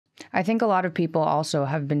I think a lot of people also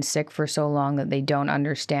have been sick for so long that they don't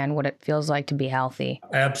understand what it feels like to be healthy.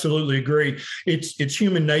 Absolutely agree. It's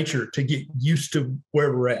human nature to get used to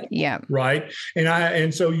where we're at. Yeah. Right.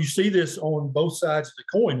 And so you see this on both sides of the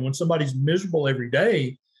coin. When somebody's miserable every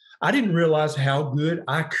day, I didn't realize how good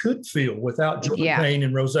I could feel without joint pain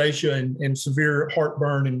and rosacea and severe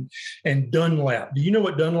heartburn and Dunlap. Do you know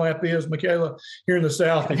what Dunlap is, Mikhaila? Here in the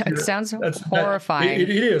South, it sounds horrifying.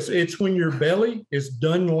 It is. It's when your belly is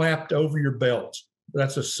Dunlapped over your belt.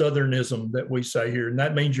 That's a Southernism that we say here, and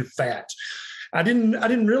that means you're fat. I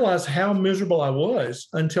didn't realize how miserable I was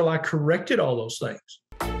until I corrected all those things.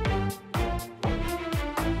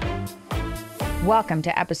 Welcome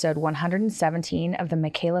to episode 117 of the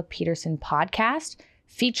Mikhaila Peterson podcast,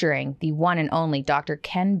 featuring the one and only Dr.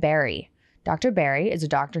 Ken Berry. Dr. Berry is a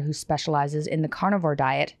doctor who specializes in the carnivore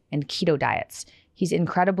diet and keto diets. He's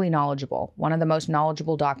incredibly knowledgeable, one of the most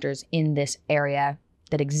knowledgeable doctors in this area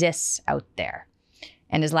that exists out there.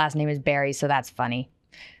 And his last name is Berry, so that's funny.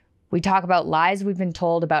 We talk about lies we've been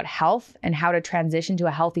told about health and how to transition to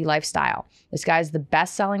a healthy lifestyle. This guy's the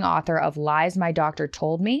best-selling author of Lies My Doctor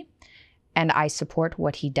Told Me, and I support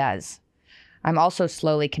what he does. I'm also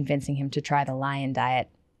slowly convincing him to try the lion diet.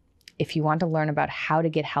 If you want to learn about how to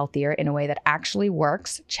get healthier in a way that actually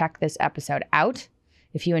works, check this episode out.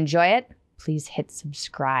 If you enjoy it, please hit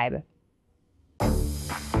subscribe.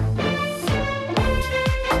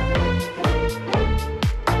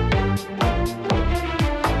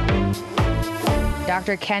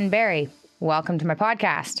 Dr. Ken Berry, welcome to my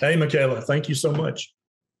podcast. Hey, Mikhaila. Thank you so much.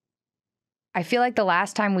 I feel like the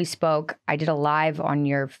last time we spoke, I did a live on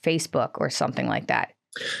your Facebook or something like that.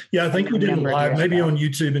 Yeah, I think we did a live, maybe on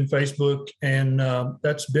YouTube and Facebook. And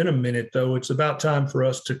that's been a minute, though. It's about time for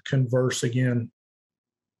us to converse again.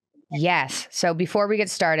 Yes. So before we get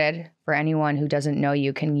started, for anyone who doesn't know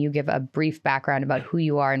you, can you give a brief background about who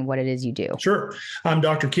you are and what it is you do? Sure. I'm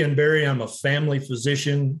Dr. Ken Berry. I'm a family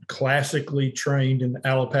physician, classically trained in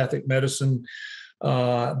allopathic medicine.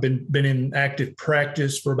 Been in active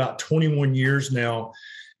practice for about 21 years now.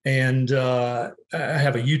 And I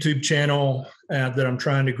have a YouTube channel that I'm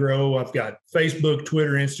trying to grow. I've got Facebook,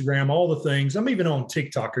 Twitter, Instagram, all the things. I'm even on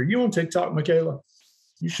TikTok. Are you on TikTok, Mikhaila?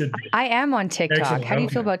 You should be. I am on TikTok. Excellent. How do you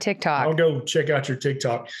feel about TikTok? I'll go check out your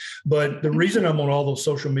TikTok. But the reason I'm on all those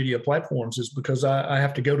social media platforms is because I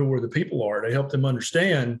have to go to where the people are to help them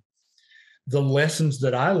understand the lessons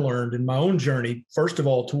that I learned in my own journey, first of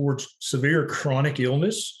all, towards severe chronic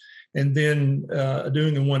illness, and then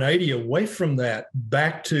doing a 180 away from that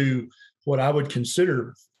back to what I would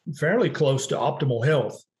consider fairly close to optimal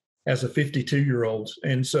health as a 52-year-old.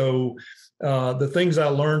 And so the things I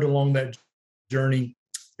learned along that journey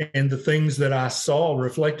and the things that I saw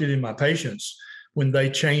reflected in my patients when they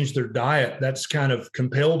changed their diet, that's kind of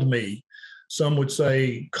compelled me. Some would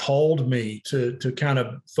say called me to kind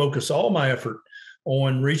of focus all my effort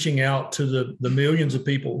on reaching out to the millions of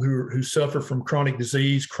people who suffer from chronic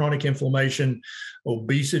disease, chronic inflammation,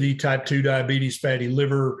 obesity, type 2 diabetes, fatty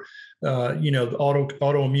liver,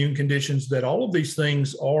 autoimmune conditions, that all of these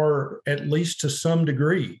things are, at least to some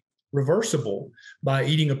degree, reversible by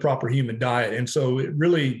eating a proper human diet. And so it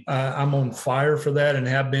really, I'm on fire for that and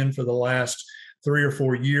have been for the last 3 or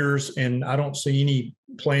 4 years. And I don't see any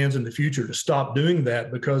plans in the future to stop doing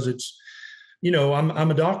that, because it's,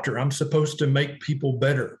 I'm a doctor. I'm supposed to make people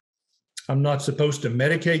better. I'm not supposed to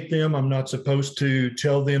medicate them. I'm not supposed to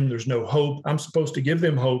tell them there's no hope. I'm supposed to give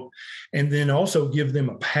them hope, and then also give them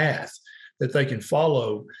a path that they can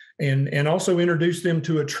follow, and also introduce them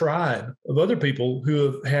to a tribe of other people who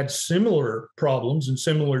have had similar problems and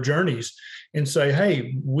similar journeys, and say,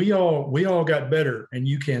 hey, we all got better, and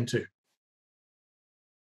you can too.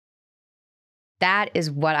 That is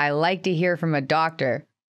what I like to hear from a doctor.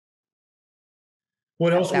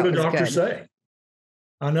 What else would a doctor say?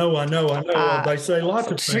 I know. They say lots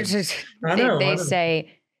of things. They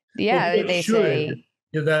say,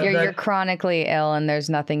 you're chronically ill and there's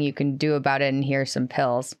nothing you can do about it, and here's some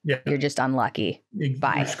pills. Yeah. You're just unlucky.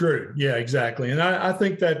 You're screwed. Yeah, exactly. And I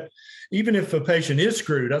think that even if a patient is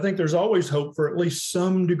screwed, I think there's always hope for at least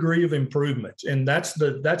some degree of improvement. And that's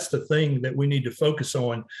the thing that we need to focus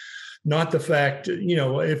on. Not the fact,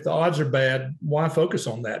 if the odds are bad, why focus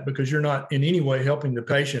on that? Because you're not in any way helping the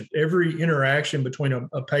patient. Every interaction between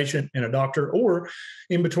a patient and a doctor, or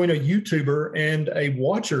in between a YouTuber and a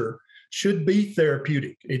watcher, should be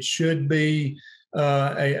therapeutic. It should be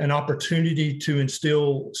an opportunity to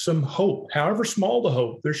instill some hope, however small the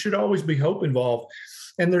hope. There should always be hope involved,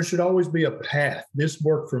 and there should always be a path. This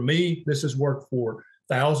worked for me. This has worked for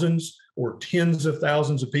thousands or tens of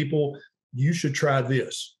thousands of people. You should try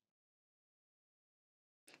this.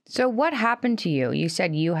 So what happened to you? You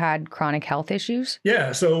said you had chronic health issues?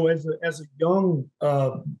 Yeah. So as a young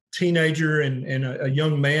teenager and a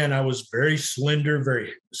young man, I was very slender,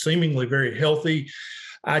 very seemingly very healthy.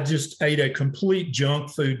 I just ate a complete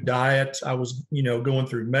junk food diet. I was, going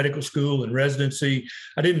through medical school and residency.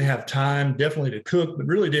 I didn't have time, definitely to cook, but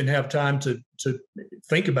really didn't have time to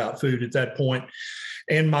think about food at that point.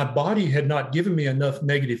 And my body had not given me enough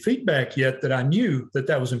negative feedback yet that I knew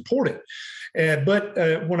that was important. But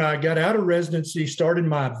when I got out of residency, started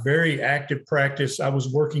my very active practice, I was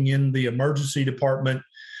working in the emergency department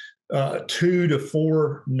 2 to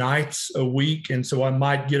 4 nights a week. And so I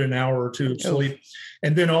might get an hour or two of sleep.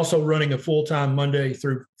 And then also running a full-time Monday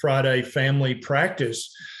through Friday family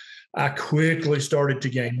practice. I quickly started to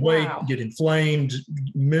gain weight, get inflamed,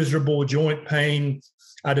 miserable joint pain.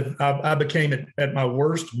 I became at my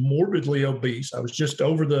worst morbidly obese. I was just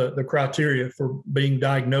over the criteria for being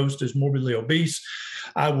diagnosed as morbidly obese.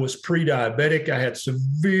 I was pre-diabetic. I had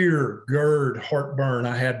severe GERD, heartburn.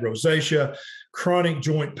 I had rosacea, chronic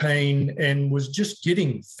joint pain, and was just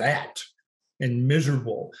getting fat and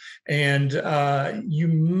miserable. And you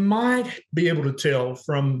might be able to tell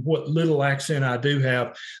from what little accent I do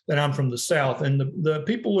have that I'm from the South. And the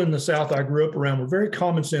people in the South I grew up around were very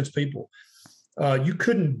common sense people. You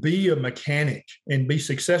couldn't be a mechanic and be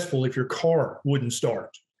successful if your car wouldn't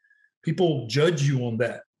start. People judge you on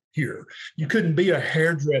that here. You couldn't be a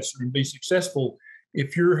hairdresser and be successful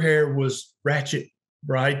if your hair was ratchet,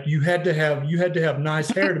 right? You had to have nice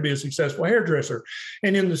hair to be a successful hairdresser.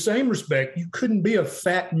 And in the same respect, you couldn't be a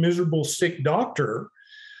fat, miserable, sick doctor.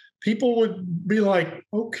 People would be like,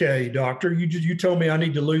 okay, doctor, you told me I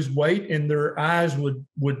need to lose weight, and their eyes would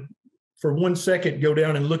for 1 second go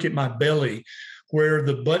down and look at my belly, where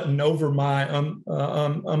the button over my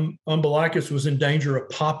umbilicus was in danger of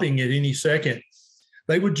popping at any second.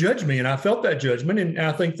 They would judge me, and I felt that judgment, and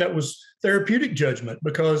I think that was therapeutic judgment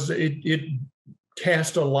because it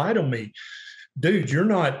cast a light on me. Dude, you're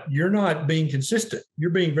not being consistent.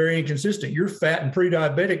 You're being very inconsistent. You're fat and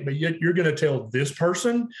pre-diabetic, but yet you're going to tell this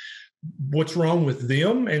person what's wrong with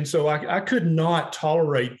them. And so I could not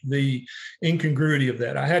tolerate the incongruity of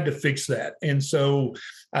that. I had to fix that. And so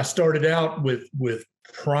I started out with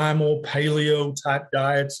primal paleo type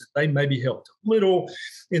diets. They maybe helped a little.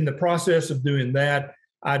 In the process of doing that,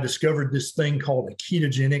 I discovered this thing called a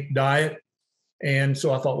ketogenic diet. And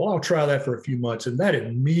so I thought, well, I'll try that for a few months. And that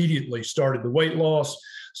immediately started the weight loss.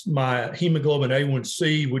 My hemoglobin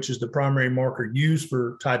A1C, which is the primary marker used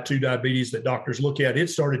for type 2 diabetes that doctors look at, it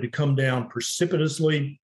started to come down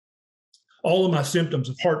precipitously. All of my symptoms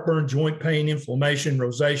of heartburn, joint pain, inflammation,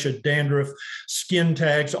 rosacea, dandruff, skin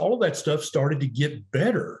tags, all of that stuff started to get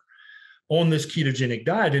better on this ketogenic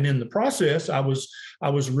diet. And in the process, I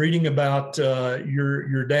was reading about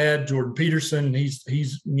your dad, Jordan Peterson. He's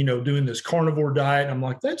doing this carnivore diet. I'm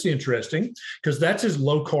like, that's interesting, because that's as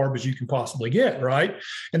low carb as you can possibly get, right?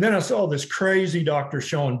 And then I saw this crazy Dr.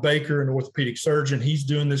 Sean Baker, an orthopedic surgeon. He's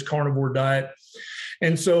doing this carnivore diet.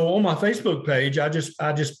 And so on my Facebook page, I just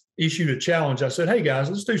issued a challenge. I said, hey guys,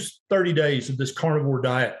 let's do 30 days of this carnivore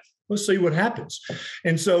diet. Let's see what happens.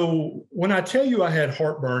 And so when I tell you I had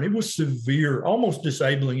heartburn, it was severe, almost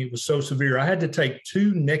disabling. It was so severe. I had to take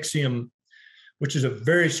 2 Nexium, which is a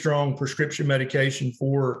very strong prescription medication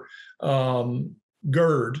for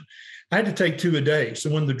GERD. I had to take 2 a day. So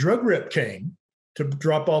when the drug rep came to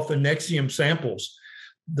drop off the Nexium samples,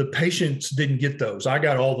 the patients didn't get those. I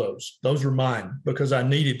got all those. Those were mine because I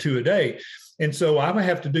needed 2 a day. And so I would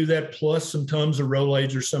have to do that plus some Tums or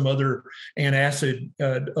Rolaids or some other antacid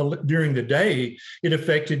during the day. It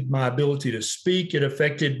affected my ability to speak. It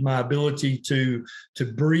affected my ability to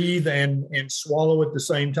breathe and swallow at the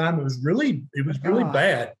same time. It was really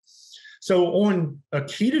bad. So on a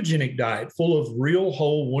ketogenic diet full of real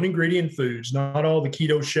whole 1 ingredient foods, not all the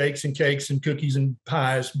keto shakes and cakes and cookies and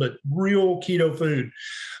pies, but real keto food,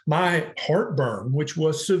 my heartburn, which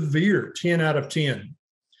was severe, 10 out of 10,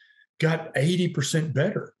 got 80%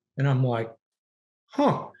 better. And I'm like,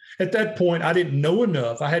 At that point, I didn't know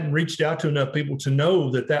enough. I hadn't reached out to enough people to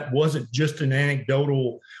know that wasn't just an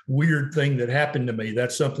anecdotal weird thing that happened to me.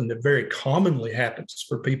 That's something that very commonly happens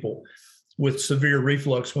for people with severe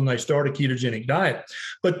reflux when they start a ketogenic diet.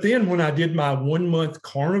 But then when I did my 1-month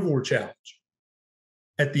carnivore challenge,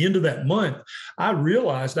 at the end of that month, I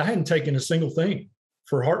realized I hadn't taken a single thing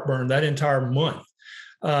for heartburn that entire month.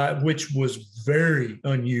 Which was very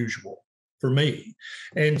unusual for me.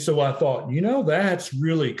 And so I thought, that's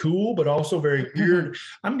really cool, but also very weird.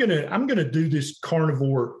 I'm gonna do this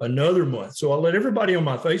carnivore another month. So I let everybody on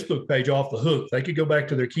my Facebook page off the hook. They could go back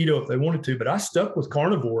to their keto if they wanted to, but I stuck with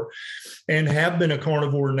carnivore and have been a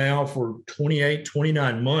carnivore now for 28,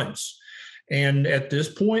 29 months. And at this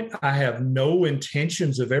point, I have no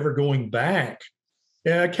intentions of ever going back.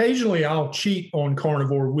 Occasionally I'll cheat on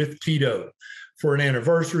carnivore with keto for an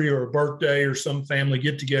anniversary or a birthday or some family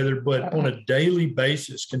get together, but on a daily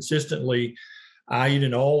basis, consistently, I eat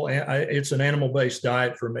it's an animal-based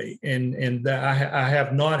diet for me. And I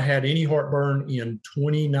have not had any heartburn in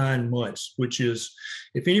 29 months, which is,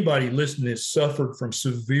 if anybody listening has suffered from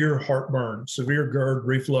severe heartburn, severe GERD,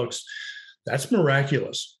 reflux, that's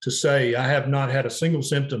miraculous to say. I have not had a single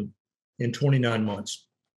symptom in 29 months.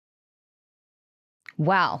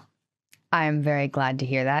 Wow. I am very glad to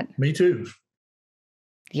hear that. Me too.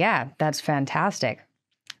 Yeah, that's fantastic.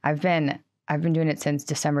 I've been doing it since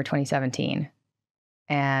December 2017,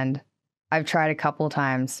 and I've tried a couple of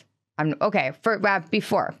times.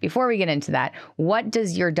 Before we get into that, what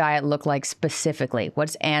does your diet look like specifically?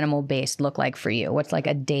 What's animal based look like for you? What's like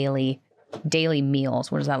a daily meals?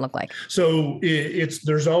 What does that look like? So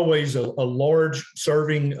there's always a large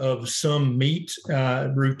serving of some meat.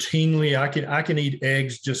 Routinely, I can eat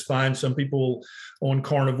eggs just fine. Some people on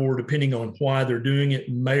carnivore, depending on why they're doing it,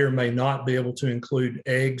 may or may not be able to include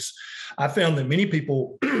eggs. I found that many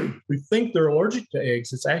people who think they're allergic to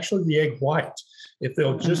eggs, it's actually the egg white. If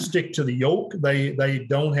they'll just stick to the yolk, they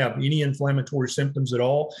don't have any inflammatory symptoms at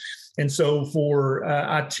all. And so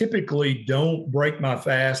I typically don't break my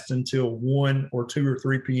fast until 1 or 2 or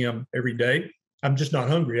 3 p.m. every day. I'm just not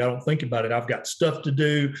hungry. I don't think about it. I've got stuff to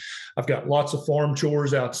do. I've got lots of farm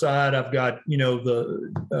chores outside. I've got,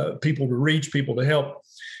 the people to reach, people to help.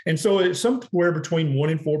 And so it's somewhere between 1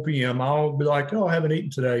 and 4 p.m., I'll be like, I haven't eaten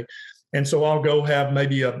today. And so I'll go have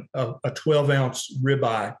maybe a 12-ounce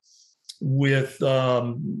ribeye with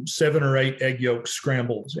 7 or 8 egg yolks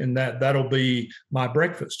scrambled. And that'll be my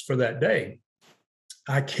breakfast for that day.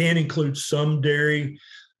 I can include some dairy,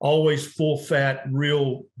 always full fat,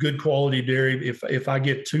 real good quality dairy. If I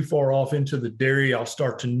get too far off into the dairy, I'll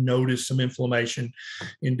start to notice some inflammation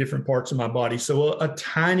in different parts of my body. So a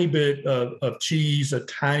tiny bit of cheese, a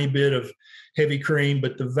tiny bit of heavy cream,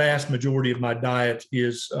 but the vast majority of my diet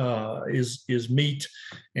is meat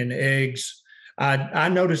and eggs. I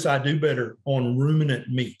notice I do better on ruminant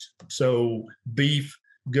meat. So beef,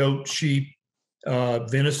 goat, sheep,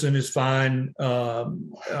 venison is fine.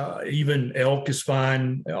 Even elk is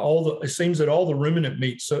fine. It seems that all the ruminant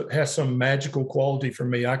meat has some magical quality for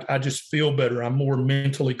me. I just feel better. I'm more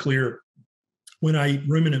mentally clear when I eat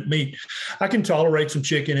ruminant meat. I can tolerate some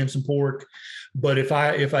chicken and some pork, but if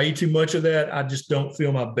I eat too much of that, I just don't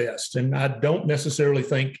feel my best. And I don't necessarily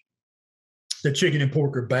think that chicken and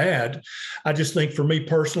pork are bad. I just think for me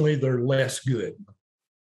personally, they're less good.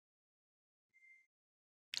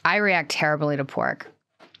 I react terribly to pork,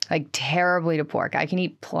 like terribly to pork. I can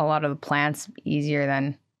eat a lot of the plants easier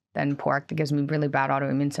than pork. That gives me really bad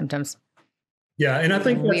autoimmune symptoms. Yeah, and I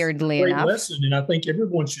think that's weirdly a great enough lesson. And I think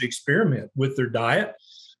everyone should experiment with their diet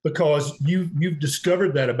because you've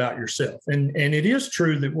discovered that about yourself. And it is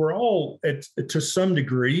true that we're all to some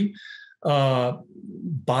degree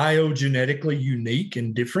biogenetically unique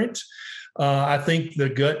and different. I think the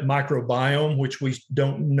gut microbiome, which we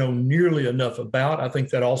don't know nearly enough about, I think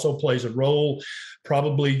that also plays a role.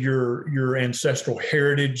 Probably your ancestral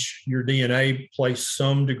heritage, your DNA plays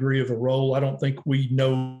some degree of a role. I don't think we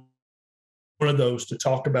know one of those to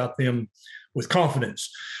talk about them with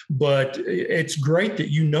confidence, but it's great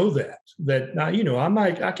that you know that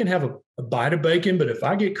I can have a bite of bacon, but if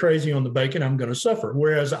I get crazy on the bacon, I'm going to suffer.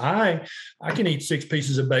 Whereas I can eat 6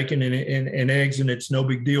 pieces of bacon and eggs, and it's no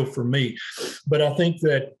big deal for me. But I think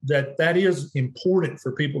that is important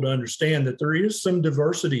for people to understand that there is some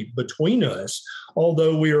diversity between us,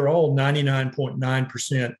 although we are all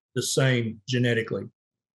 99.9% the same genetically.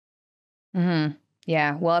 Mm-hmm.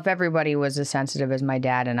 Yeah. Well, if everybody was as sensitive as my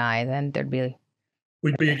dad and I, then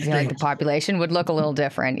we'd be extinct. Like the population would look a little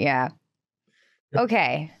different. Yeah. Yep.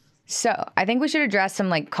 Okay. So I think we should address some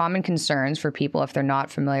like common concerns for people if they're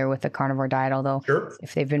not familiar with the carnivore diet, although sure,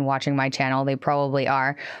 if they've been watching my channel, they probably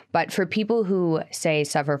are. But for people who say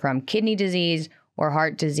suffer from kidney disease or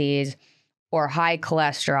heart disease or high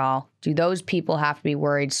cholesterol, do those people have to be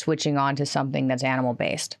worried switching on to something that's animal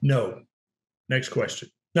based? No. Next question.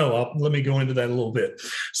 No, let me go into that a little bit.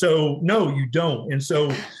 So no, you don't. And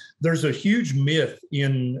so there's a huge myth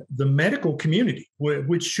in the medical community,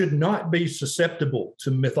 which should not be susceptible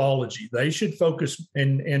to mythology. They should focus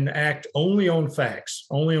and act only on facts,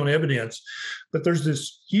 only on evidence. But there's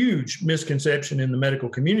this huge misconception in the medical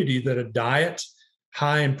community that a diet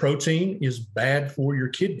high in protein is bad for your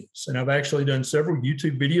kidneys. And I've actually done several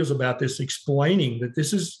YouTube videos about this, explaining that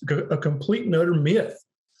this is a complete and utter myth.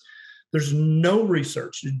 There's no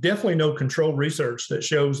research, definitely no controlled research that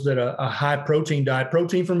shows that a high protein diet,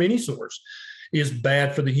 protein from any source, is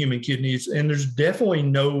bad for the human kidneys. And there's definitely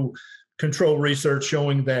no controlled research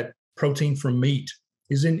showing that protein from meat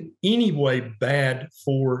is in any way bad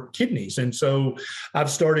for kidneys. And so I've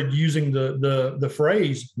started using the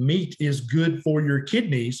phrase, meat is good for your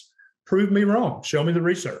kidneys. Prove me wrong. Show me the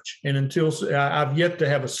research. And until I've yet to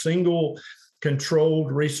have a single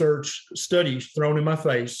controlled research studies thrown in my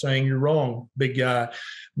face saying you're wrong, big guy,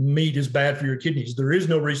 meat is bad for your kidneys. There is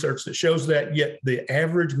no research that shows that, yet the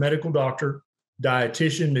average medical doctor,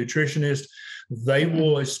 dietitian, nutritionist, they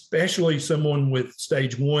will, especially someone with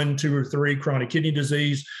stage 1, 2, or 3 chronic kidney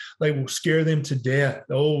disease, they will scare them to death.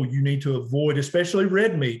 Oh, you need to avoid, especially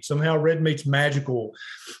red meat. Somehow red meat's magical.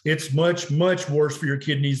 It's much, much worse for your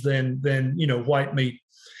kidneys than white meat.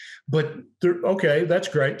 But okay, that's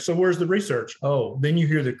great. So where's the research? Oh, then you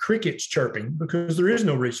hear the crickets chirping because there is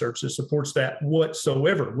no research that supports that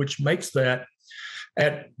whatsoever, which makes that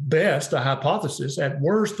at best a hypothesis, at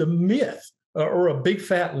worst a myth or a big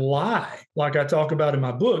fat lie, like I talk about in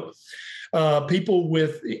my book. People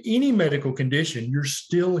with any medical condition, you're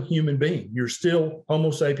still a human being. You're still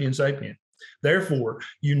Homo sapiens sapien. Therefore,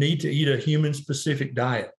 you need to eat a human-specific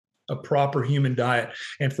diet, a proper human diet.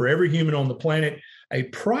 And for every human on the planet, a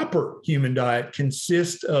proper human diet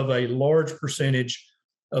consists of a large percentage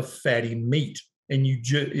of fatty meat. And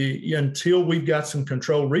until we've got some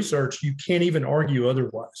controlled research, you can't even argue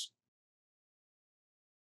otherwise.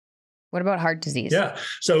 What about heart disease? Yeah.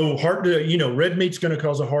 So red meat's going to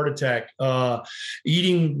cause a heart attack.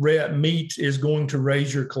 Eating red meat is going to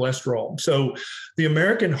raise your cholesterol. So the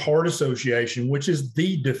American Heart Association, which is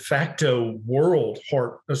the de facto world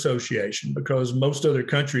heart association, because most other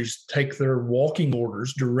countries take their walking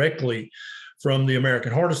orders directly from the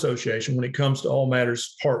American Heart Association when it comes to all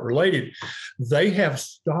matters heart related, they have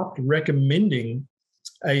stopped recommending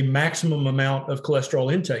a maximum amount of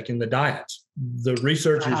cholesterol intake in the diet. The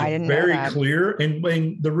research is very clear.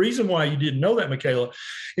 And the reason why you didn't know that, Mikhaila,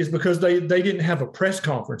 is because they didn't have a press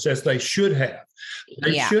conference as they should have.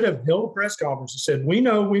 They should have held a press conference and said, we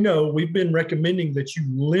know, we've been recommending that you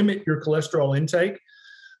limit your cholesterol intake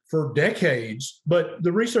for decades, but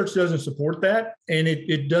the research doesn't support that. And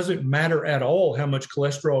it doesn't matter at all how much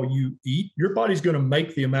cholesterol you eat. Your body's going to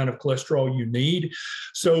make the amount of cholesterol you need.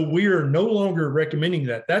 So we are no longer recommending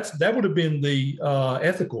that. That would have been the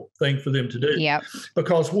ethical thing for them to do. Yep.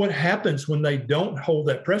 Because what happens when they don't hold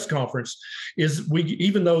that press conference is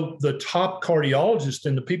even though the top cardiologists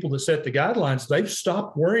and the people that set the guidelines, they've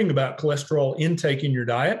stopped worrying about cholesterol intake in your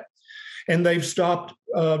diet. And they've stopped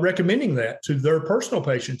recommending that to their personal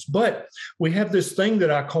patients. But we have this thing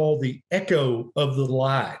that I call the echo of the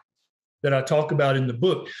lie that I talk about in the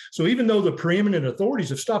book. So even though the preeminent authorities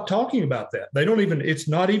have stopped talking about that, it's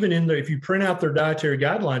not even in there. If you print out their dietary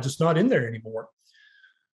guidelines, it's not in there anymore.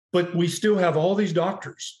 But we still have all these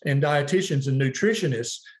doctors and dietitians and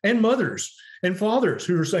nutritionists and mothers and fathers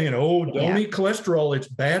who are saying, oh, don't eat cholesterol. It's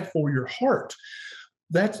bad for your heart.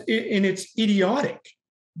 And it's idiotic.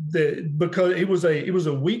 Because it was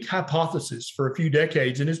a weak hypothesis for a few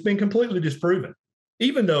decades, and it's been completely disproven,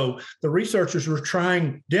 even though the researchers were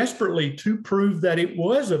trying desperately to prove that it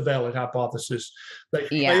was a valid hypothesis. They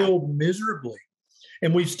failed miserably.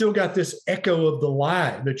 And we've still got this echo of the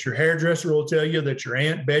lie that your hairdresser will tell you, that your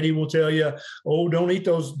Aunt Betty will tell you, oh, don't eat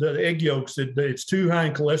the egg yolks, it's too high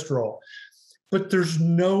in cholesterol. But there's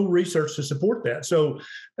no research to support that. So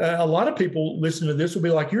a lot of people listening to this will be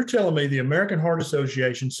like, you're telling me the American Heart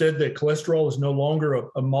Association said that cholesterol is no longer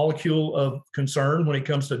a molecule of concern when it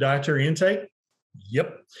comes to dietary intake?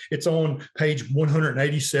 Yep. It's on page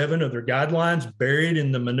 187 of their guidelines, buried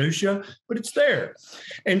in the minutia, but it's there.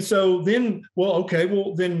 And so then,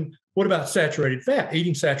 then what about saturated fat?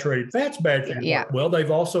 Eating saturated fat's bad for your heart. Well,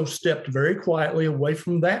 they've also stepped very quietly away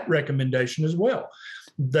from that recommendation as well.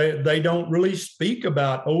 They don't really speak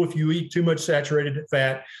about, if you eat too much saturated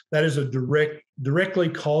fat, that is a directly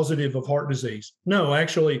causative of heart disease. No,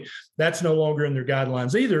 actually, that's no longer in their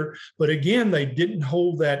guidelines either. But again, they didn't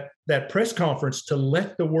hold that press conference to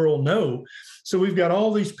let the world know. So we've got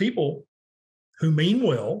all these people who mean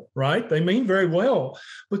well, right? They mean very well,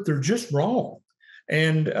 but they're just wrong.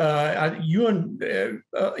 And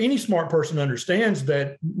any smart person understands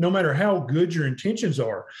that no matter how good your intentions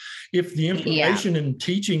are, if the information and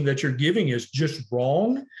teaching that you're giving is just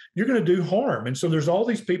wrong, you're going to do harm. And so there's all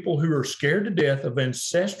these people who are scared to death of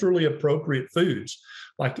ancestrally appropriate foods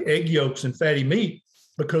like egg yolks and fatty meat,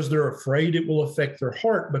 because they're afraid it will affect their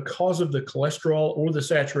heart because of the cholesterol or the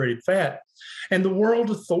saturated fat. And the world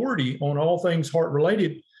authority on all things heart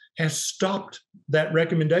related has stopped that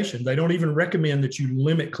recommendation. They don't even recommend that you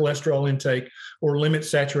limit cholesterol intake or limit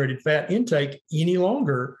saturated fat intake any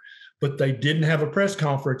longer, but they didn't have a press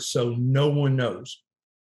conference, so no one knows.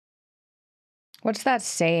 What's that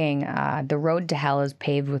saying? The road to hell is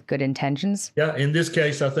paved with good intentions. Yeah, in this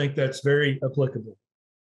case, I think that's very applicable.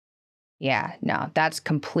 Yeah, no, that's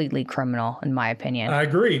completely criminal, in my opinion. I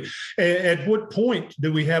agree. At what point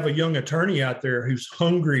do we have a young attorney out there who's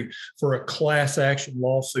hungry for a class action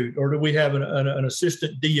lawsuit? Or do we have an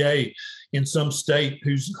assistant DA in some state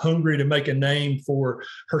who's hungry to make a name for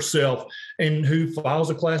herself and who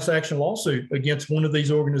files a class action lawsuit against one of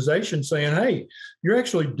these organizations saying, hey, you're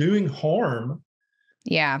actually doing harm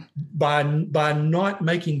by not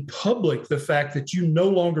making public the fact that you no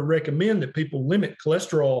longer recommend that people limit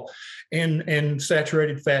cholesterol and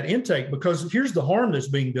saturated fat intake? Because here's the harm that's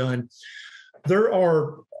being done. There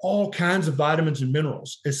are all kinds of vitamins and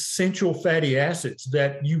minerals, essential fatty acids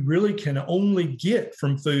that you really can only get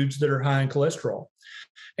from foods that are high in cholesterol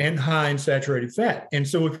and high in saturated fat. And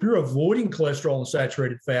so if you're avoiding cholesterol and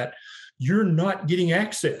saturated fat, you're not getting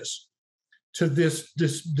access to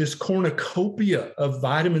this cornucopia of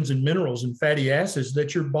vitamins and minerals and fatty acids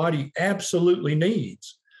that your body absolutely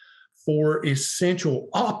needs for essential,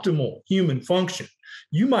 optimal human function.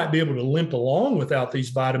 You might be able to limp along without these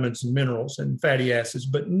vitamins and minerals and fatty acids,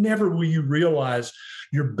 but never will you realize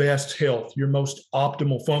your best health, your most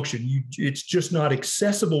optimal function. It's just not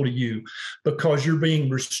accessible to you because you're being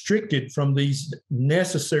restricted from these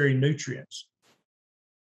necessary nutrients.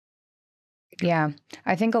 Yeah.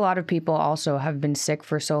 I think a lot of people also have been sick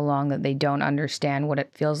for so long that they don't understand what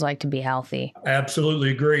it feels like to be healthy.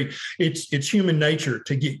 Absolutely agree. It's human nature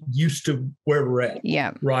to get used to where we're at.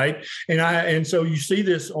 Yeah. Right. And so you see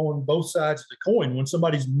this on both sides of the coin. When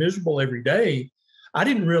somebody's miserable every day, I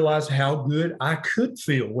didn't realize how good I could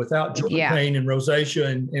feel without joint pain and rosacea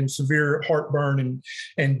and severe heartburn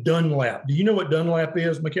and Dunlap. Do you know what Dunlap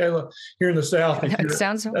is, Mikhaila? Here in the South, it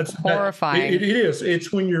sounds horrifying. It is.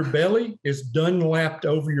 It's when your belly is Dunlapped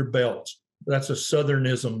over your belt. That's a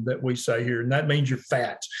Southernism that we say here, and that means you're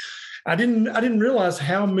fat. I didn't realize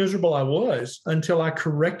how miserable I was until I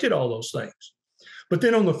corrected all those things. But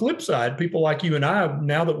then on the flip side, people like you and I,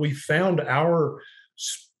 now that we found our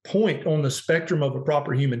point on the spectrum of a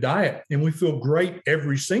proper human diet and we feel great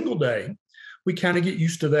every single day, we kind of get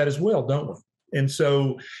used to that as well, don't we? And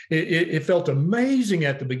so it felt amazing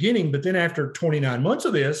at the beginning, but then after 29 months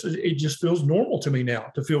of this, it just feels normal to me now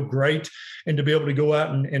to feel great and to be able to go out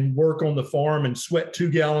and work on the farm and sweat 2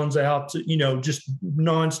 gallons out to, just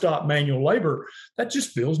nonstop manual labor. That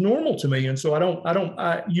just feels normal to me. And so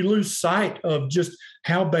you lose sight of just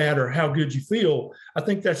how bad or how good you feel. I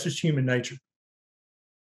think that's just human nature.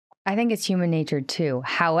 I think it's human nature too.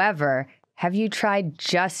 However, have you tried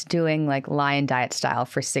just doing like lion diet style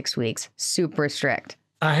for 6 weeks? Super strict.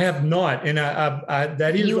 I have not. And I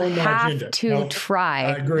that is on my agenda. You have to try.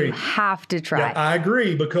 I agree. You have to try. Yeah, I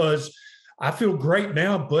agree because I feel great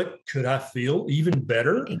now, but could I feel even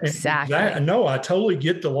better? Exactly. No, I totally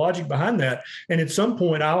get the logic behind that. And at some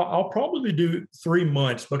point, I'll probably do 3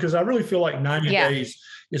 months because I really feel like 90 days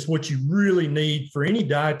is what you really need for any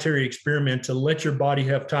dietary experiment to let your body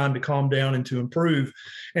have time to calm down and to improve.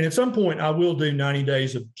 And at some point, I will do 90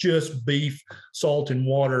 days of just beef, salt, and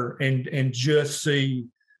water and just see.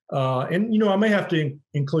 And I may have to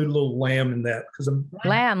include a little lamb in that because I'm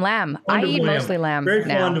lamb. I eat mostly lamb. Very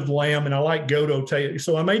fond of lamb, and I like goat.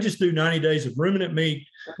 So I may just do 90 days of ruminant meat,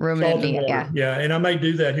 salt and water. Yeah, and I may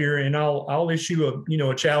do that here, and I'll issue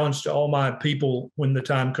a challenge to all my people when the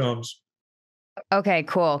time comes. Okay,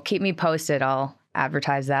 cool. Keep me posted. I'll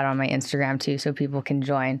advertise that on my Instagram too, so people can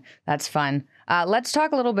join. That's fun. Let's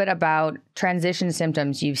talk a little bit about transition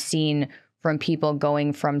symptoms you've seen from people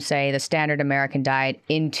going from, say, the standard American diet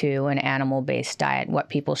into an animal-based diet, what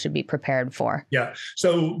people should be prepared for. Yeah.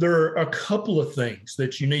 So there are a couple of things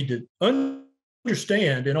that you need to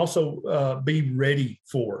understand and also be ready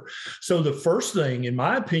for. So the first thing, in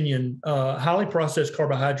my opinion, highly processed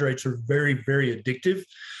carbohydrates are very, very addictive.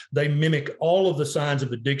 They mimic all of the signs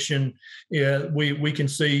of addiction. We can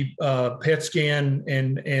see PET scan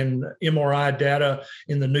and MRI data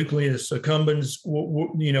in the nucleus accumbens,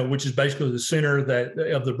 which is basically the center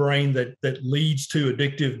of the brain that leads to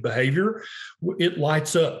addictive behavior. It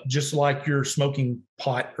lights up just like you're smoking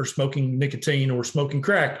pot or smoking nicotine or smoking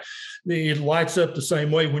crack. It lights up the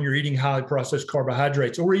same way when you're eating highly processed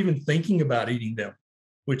carbohydrates or even thinking about eating them,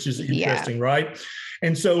 which is interesting, right?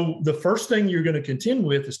 And so the first thing you're going to contend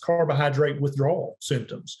with is carbohydrate withdrawal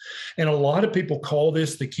symptoms. And a lot of people call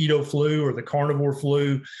this the keto flu or the carnivore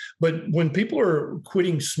flu. But when people are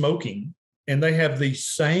quitting smoking and they have the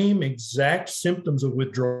same exact symptoms of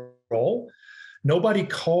withdrawal, nobody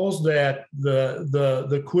calls that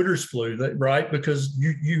the quitter's flu, right? Because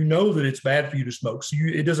you know that it's bad for you to smoke. So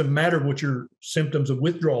it doesn't matter what your symptoms of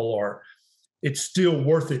withdrawal are. It's still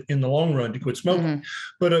worth it in the long run to quit smoking.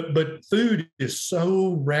 But food is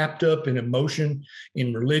so wrapped up in emotion,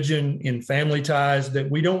 in religion, in family ties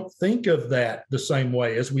that we don't think of that the same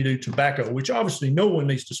way as we do tobacco, which obviously no one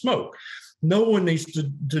needs to smoke. No one needs to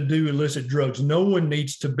do illicit drugs. No one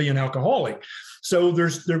needs to be an alcoholic. So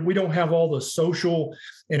we don't have all the social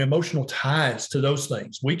and emotional ties to those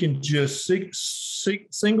things. We can just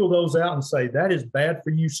single those out and say, that is bad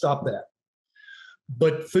for you, stop that.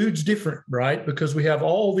 But food's different, right? Because we have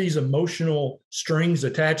all these emotional strings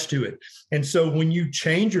attached to it. And so when you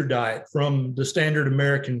change your diet from the standard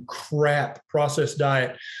American crap processed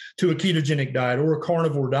diet to a ketogenic diet or a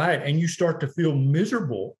carnivore diet, and you start to feel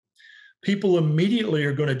miserable, people immediately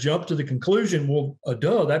are going to jump to the conclusion, well,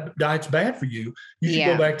 that diet's bad for you. You should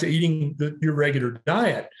go back to eating your regular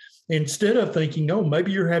diet. Instead of thinking, no,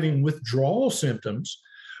 maybe you're having withdrawal symptoms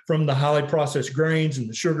from the highly processed grains and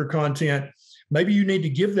the sugar content. Maybe you need to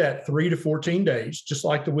give that 3 to 14 days, just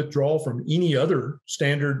like the withdrawal from any other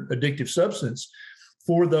standard addictive substance,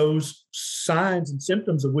 for those signs and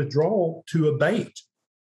symptoms of withdrawal to abate,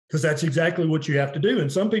 because that's exactly what you have to do. And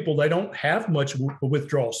some people, they don't have much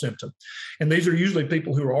withdrawal symptom. And these are usually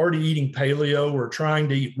people who are already eating paleo or trying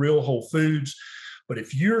to eat real whole foods. But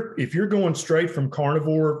if you're going straight from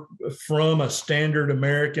carnivore, from a standard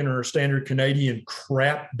American or a standard Canadian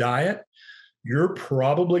crap diet, you're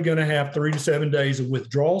probably going to have 3 to 7 days of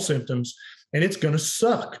withdrawal symptoms, and it's going to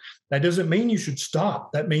suck. That doesn't mean you should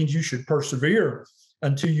stop. That means you should persevere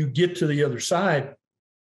until you get to the other side,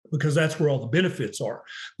 because that's where all the benefits are.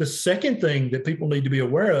 The second thing that people need to be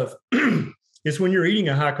aware of is when you're eating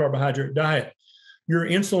a high carbohydrate diet, your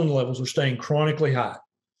insulin levels are staying chronically high.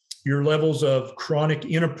 Your levels of chronic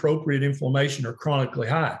inappropriate inflammation are chronically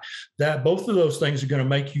high. That both of those things are going to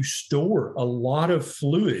make you store a lot of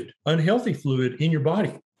fluid, unhealthy fluid in your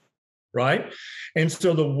body, right? And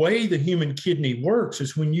so the way the human kidney works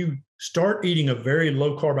is when you start eating a very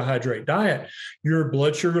low carbohydrate diet, your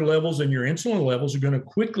blood sugar levels and your insulin levels are going to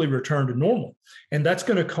quickly return to normal. And that's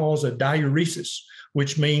going to cause a diuresis,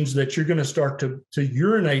 which means that you're going to start to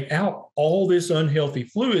urinate out all this unhealthy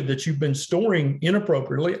fluid that you've been storing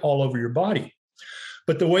inappropriately all over your body.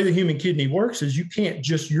 But the way the human kidney works is you can't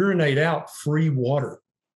just urinate out free water.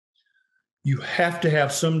 You have to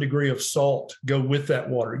have some degree of salt go with that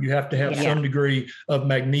water. You have to have some degree of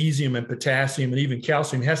magnesium and potassium and even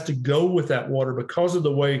calcium has to go with that water because of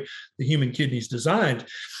the way the human kidney is designed.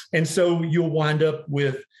 And so you'll wind up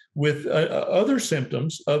with other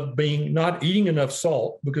symptoms of not eating enough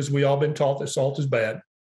salt, because we all been taught that salt is bad,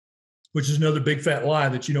 which is another big fat lie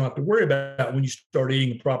that you don't have to worry about when you start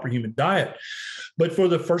eating a proper human diet. But for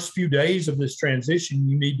the first few days of this transition,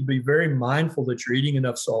 you need to be very mindful that you're eating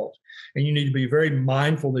enough salt, and you need to be very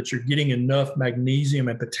mindful that you're getting enough magnesium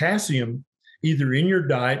and potassium either in your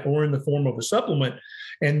diet or in the form of a supplement.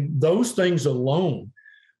 And those things alone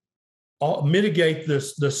mitigate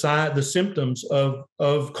the symptoms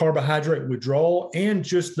of carbohydrate withdrawal and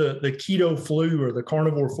just the keto flu or the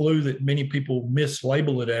carnivore flu that many people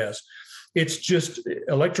mislabel it as. It's just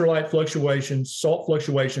electrolyte fluctuations, salt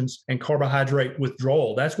fluctuations, and carbohydrate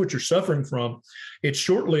withdrawal. That's what you're suffering from. It's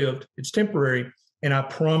short-lived, it's temporary, and I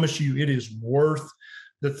promise you it is worth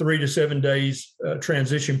the 3 to 7 days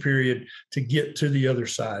transition period to get to the other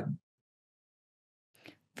side.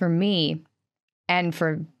 For me, and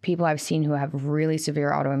for people I've seen who have really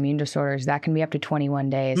severe autoimmune disorders, that can be up to 21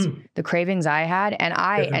 days. The cravings I had,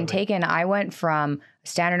 I went from a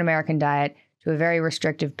standard American diet to a very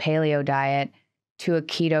restrictive paleo diet to a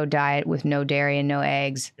keto diet with no dairy and no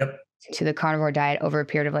eggs to the carnivore diet over a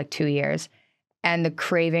period of like 2 years. And the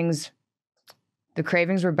cravings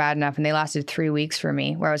were bad enough, and they lasted 3 weeks for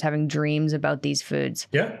me, where I was having dreams about these foods.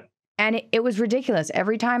 Yeah. And it was ridiculous.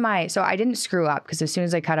 Every time so I didn't screw up, because as soon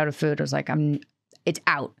as I cut out of food, I was like, it's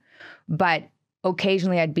out. But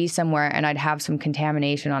occasionally I'd be somewhere and I'd have some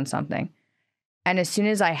contamination on something. And as soon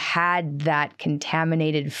as I had that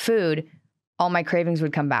contaminated food, all my cravings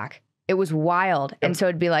would come back. It was wild. Yep. And so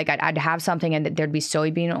it'd be like, I'd have something and there'd be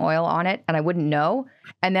soybean oil on it and I wouldn't know.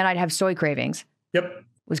 And then I'd have soy cravings. Yep. It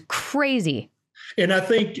was crazy. And I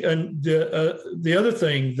think the other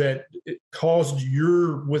thing that caused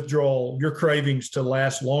your withdrawal, your cravings to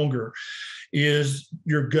last longer, is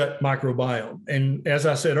your gut microbiome. And as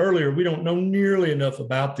I said earlier, we don't know nearly enough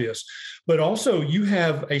about this, but also you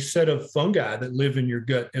have a set of fungi that live in your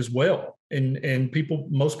gut as well. And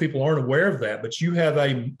most people aren't aware of that, but you have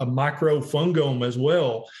a microfungome as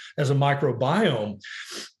well as a microbiome.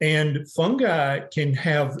 And fungi can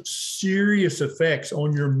have serious effects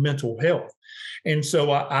on your mental health. And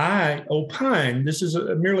so I opine, this is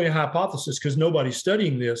merely a hypothesis because nobody's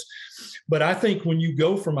studying this, but I think when you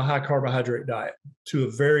go from a high carbohydrate diet to a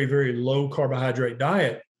very, very low carbohydrate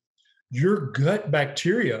diet, your gut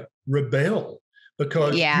bacteria rebel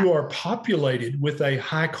because you are populated with a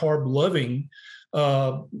high carb loving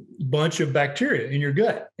bunch of bacteria in your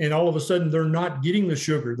gut. And all of a sudden they're not getting the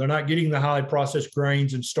sugar. They're not getting the highly processed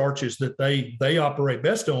grains and starches that they operate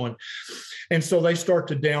best on. And so they start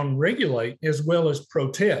to downregulate as well as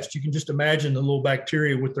protest. You can just imagine the little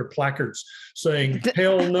bacteria with their placards saying,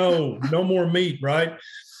 hell no, no more meat, right?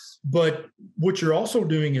 But what you're also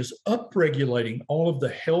doing is upregulating all of the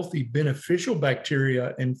healthy, beneficial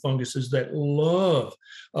bacteria and funguses that love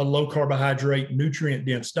a low carbohydrate,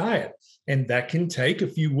 nutrient-dense diet. And that can take a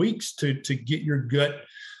few weeks to get your gut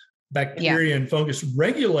bacteria and fungus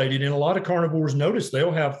regulated. And a lot of carnivores notice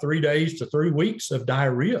they'll have 3 days to 3 weeks of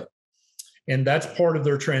diarrhea. And that's part of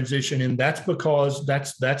their transition. And that's because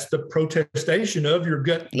that's the protestation of your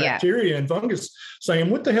gut bacteria and fungus saying,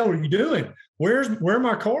 what the hell are you doing? Where are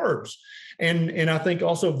my carbs? And I think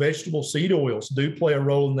also vegetable seed oils do play a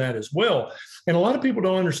role in that as well. And a lot of people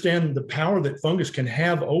don't understand the power that fungus can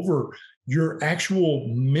have over your actual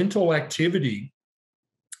mental activity.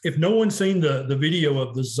 If no one's seen the video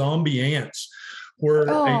of the zombie ants, where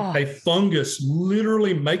a fungus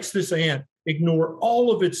literally makes this ant ignore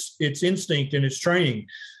all of its instinct and its training,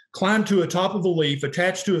 climb to a top of a leaf,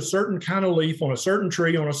 attach to a certain kind of leaf on a certain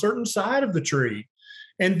tree, on a certain side of the tree,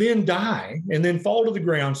 and then die and then fall to the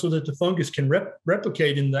ground so that the fungus can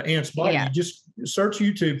replicate in the ant's body. You just search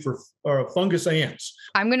YouTube for fungus ants.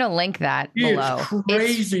 I'm going to link that below. It's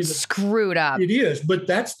crazy. It's screwed up. It is, but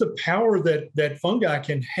that's the power that fungi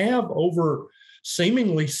can have over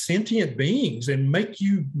seemingly sentient beings and make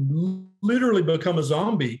you literally become a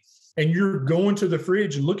zombie. And you're going to the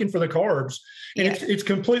fridge and looking for the carbs, and it's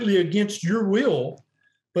completely against your will.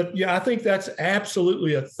 But I think that's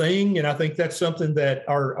absolutely a thing. And I think that's something that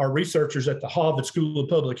our researchers at the Harvard School of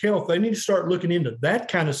Public Health, they need to start looking into that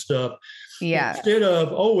kind of stuff. Instead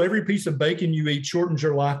of, every piece of bacon you eat shortens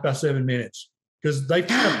your life by 7 minutes. Because they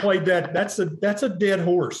kind of played that. That's a dead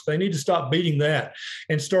horse. They need to stop beating that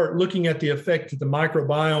and start looking at the effect that the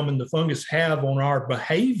microbiome and the fungus have on our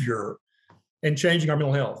behavior and changing our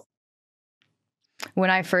mental health.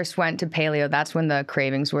 When I first went to paleo, that's when the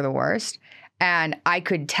cravings were the worst. And I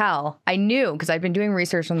could tell, I knew, because I've been doing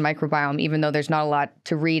research on the microbiome, even though there's not a lot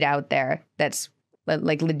to read out there that's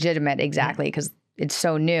like legitimate exactly, because it's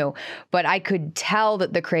so new. But I could tell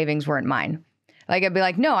that the cravings weren't mine. Like, I'd be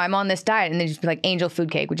like, no, I'm on this diet. And they'd just be like, angel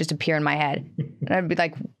food cake would just appear in my head. And I'd be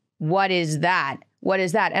like, what is that? What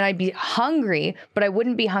is that? And I'd be hungry, but I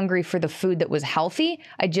wouldn't be hungry for the food that was healthy.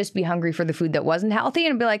 I'd just be hungry for the food that wasn't healthy.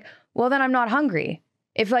 And I'd be like, well, then I'm not hungry.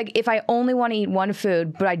 If I only want to eat one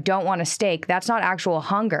food, but I don't want a steak, that's not actual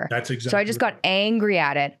hunger. That's exactly. So I just got angry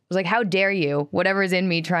at it. I was like, how dare you, whatever is in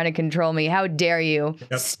me trying to control me, how dare you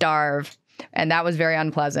starve? And that was very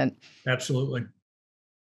unpleasant. Absolutely.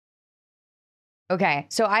 Okay.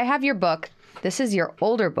 So I have your book. This is your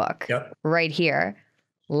older book right here.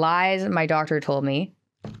 Lies My Doctor Told Me,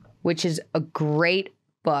 which is a great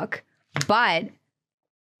book. But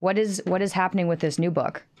what is happening with this new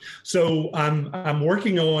book? So I'm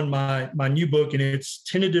working on my new book, and it's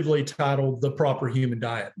tentatively titled The Proper Human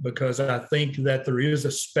Diet, because I think that there is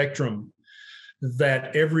a spectrum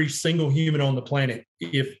that every single human on the planet,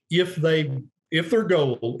 if their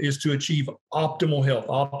goal is to achieve optimal health,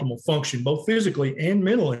 optimal function, both physically and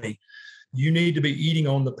mentally, you need to be eating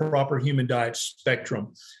on the proper human diet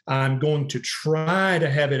spectrum. I'm going to try to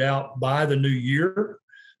have it out by the new year.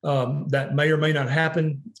 That may or may not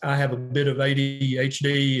happen. I have a bit of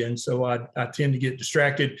ADHD, and so I tend to get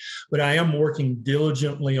distracted, but I am working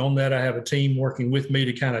diligently on that. I have a team working with me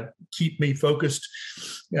to kind of keep me focused.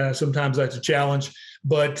 Sometimes that's a challenge,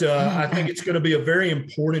 But I think it's going to be a very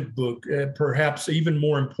important book, perhaps even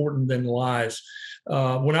more important than Lies.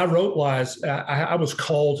 When I wrote Lies, I was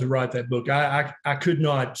called to write that book. I could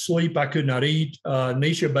not sleep. I could not eat.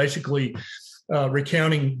 Nisha basically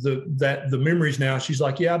recounting the memories now. She's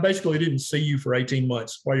like, yeah, I basically didn't see you for 18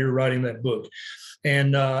 months while you were writing that book.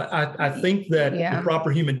 And I think that The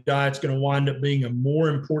Proper Human Diet is going to wind up being a more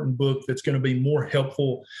important book that's going to be more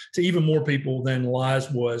helpful to even more people than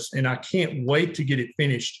Lies was. And I can't wait to get it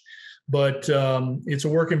finished. But it's a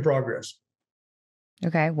work in progress.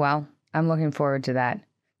 Okay, well, I'm looking forward to that.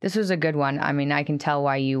 This was a good one. I mean, I can tell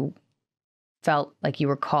why you felt like you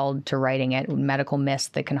were called to writing it. Medical myths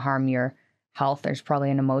that can harm your health. There's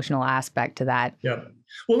probably an emotional aspect to that. Yeah.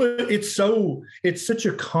 Well, it's such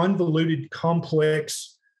a convoluted,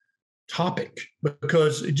 complex topic,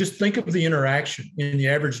 because just think of the interaction in the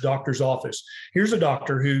average doctor's office. Here's a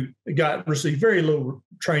doctor who received very little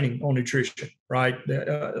training on nutrition, right?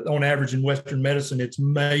 On average in Western medicine, it's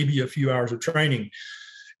maybe a few hours of training.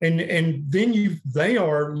 And then they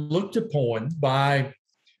are looked upon by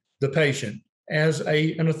the patient as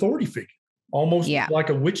an authority figure, almost like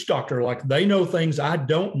a witch doctor, like they know things I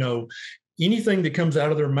don't know. Anything that comes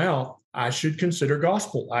out of their mouth, I should consider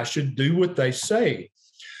gospel. I should do what they say.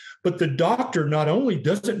 But the doctor not only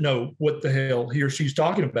doesn't know what the hell he or she's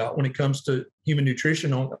talking about when it comes to human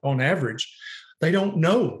nutrition on average, they don't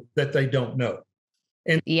know that they don't know.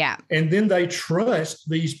 And then they trust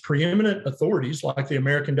these preeminent authorities like the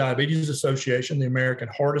American Diabetes Association, the American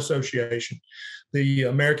Heart Association, the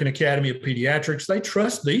American Academy of Pediatrics. They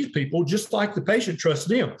trust these people just like the patient trusts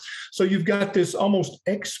them. So you've got this almost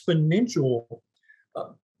exponential,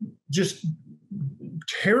 just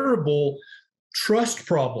terrible trust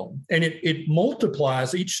problem. And it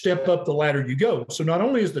multiplies each step up the ladder you go. So not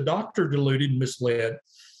only is the doctor deluded and misled,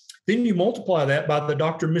 then you multiply that by the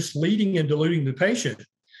doctor misleading and deluding the patient.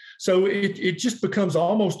 So it just becomes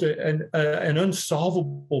almost an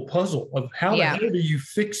unsolvable puzzle of how the hell do you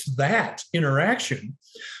fix that interaction?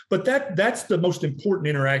 But that's the most important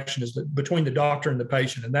interaction is between the doctor and the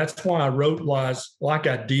patient. And that's why I wrote Lies like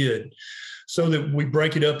I did, so that we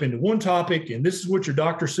break it up into one topic. And this is what your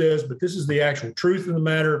doctor says, but this is the actual truth of the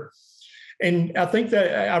matter. And I think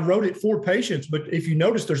that I wrote it for patients, but if you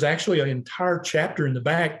notice, there's actually an entire chapter in the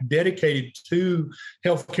back dedicated to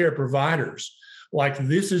healthcare providers. Like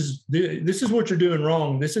this is what you're doing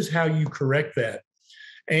wrong. This is how you correct that.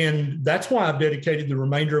 And that's why I've dedicated the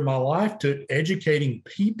remainder of my life to educating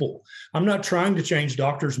people. I'm not trying to change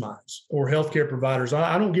doctors' minds or healthcare providers.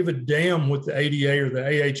 I don't give a damn what the ADA or the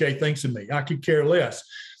AHA thinks of me. I could care less.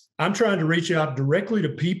 I'm trying to reach out directly to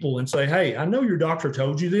people and say, hey, I know your doctor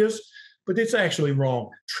told you this, but it's actually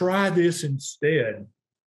wrong. Try this instead.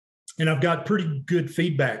 And I've got pretty good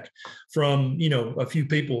feedback from, a few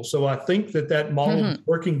people. So I think that model is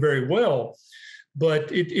working very well, but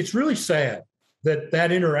it's really sad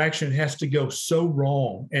that interaction has to go so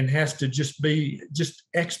wrong and has to just be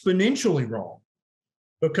exponentially wrong,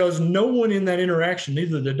 because no one in that interaction,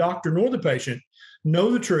 neither the doctor nor the patient,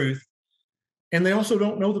 know the truth. And they also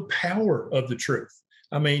don't know the power of the truth.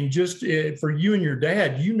 I mean, just for you and your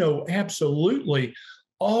dad, absolutely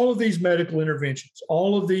all of these medical interventions,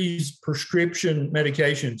 all of these prescription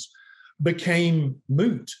medications became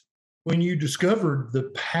moot when you discovered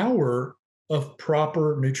the power of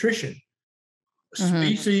proper nutrition,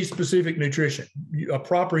 species-specific nutrition, a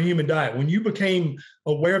proper human diet. When you became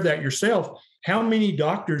aware of that yourself, how many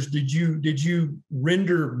doctors did you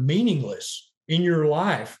render meaningless in your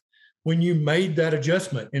life when you made that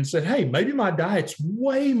adjustment and said, hey, maybe my diet's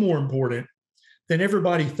way more important than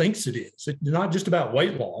everybody thinks it is. It's not just about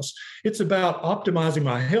weight loss. It's about optimizing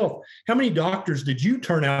my health. How many doctors did you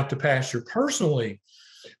turn out to pasture personally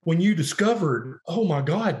when you discovered, oh my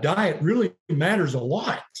God, diet really matters a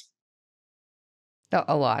lot?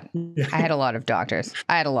 A lot. I had a lot of doctors.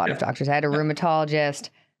 I had a a rheumatologist,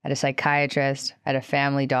 I had a psychiatrist, I had a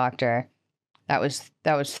family doctor. That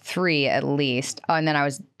was 3 at least. Oh, and then I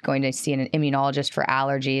was going to see an immunologist for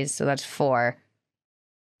allergies. So that's 4.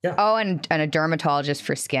 Yeah. Oh, and a dermatologist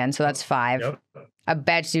for skin. So that's 5. Yep. I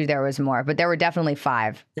bet you there was more, but there were definitely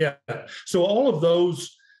 5. Yeah. So all of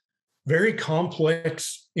those very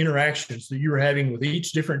complex interactions that you were having with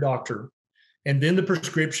each different doctor, and then the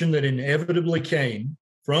prescription that inevitably came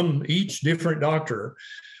from each different doctor,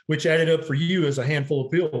 which added up for you as a handful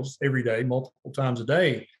of pills every day, multiple times a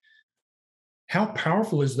day. How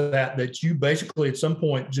powerful is that you basically at some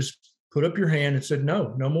point just put up your hand and said,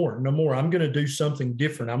 no more. I'm going to do something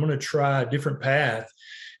different. I'm going to try a different path.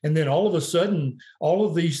 And then all of a sudden, all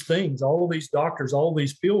of these things, all of these doctors, all of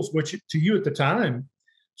these pills, which to you at the time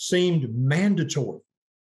seemed mandatory,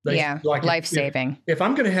 Yeah, like life-saving. if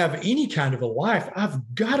I'm going to have any kind of a life,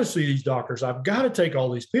 I've got to see these doctors. I've got to take all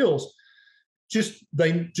these pills.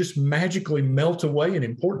 They just magically melt away in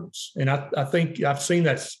importance. And I think I've seen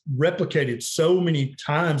that's replicated so many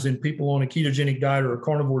times in people on a ketogenic diet or a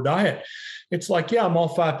carnivore diet. It's like, yeah, I'm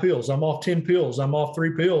off 5 pills. I'm off 10 pills. I'm off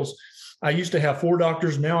 3 pills. I used to have 4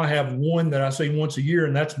 doctors. Now I have 1 that I see once a year.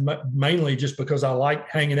 And that's mainly just because I like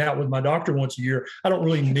hanging out with my doctor once a year. I don't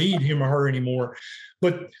really need him or her anymore.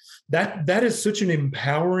 But that is such an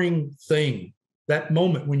empowering thing. That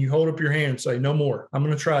moment when you hold up your hand and say, no more, I'm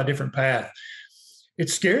going to try a different path.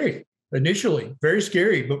 It's scary initially, very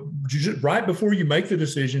scary, but just right before you make the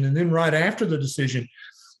decision and then right after the decision,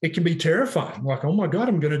 it can be terrifying. Like, oh my God,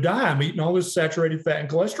 I'm going to die. I'm eating all this saturated fat and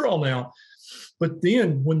cholesterol now. But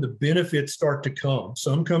then when the benefits start to come,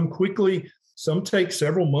 some come quickly, some take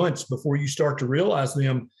several months before you start to realize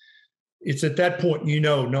them. It's at that point,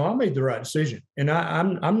 no, I made the right decision. And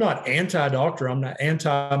I'm not anti-doctor. I'm not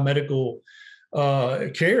anti-medical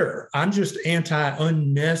care. I'm just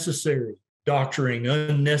anti-unnecessary doctoring,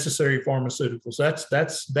 unnecessary pharmaceuticals.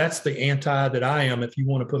 That's the anti that I am, if you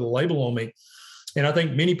want to put a label on me. And I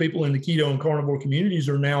think many people in the keto and carnivore communities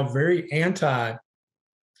are now very anti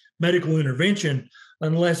medical intervention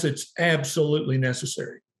unless it's absolutely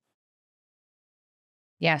necessary.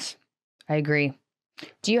 Yes, I agree.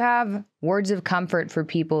 Do you have words of comfort for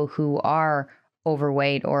people who are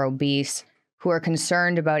overweight or obese, who are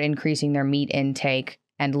concerned about increasing their meat intake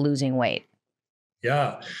and losing weight?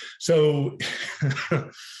 Yeah. So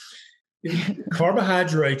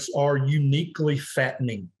carbohydrates are uniquely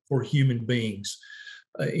fattening for human beings.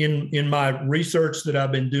 In my research that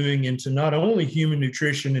I've been doing into not only human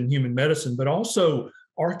nutrition and human medicine, but also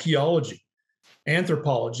archaeology,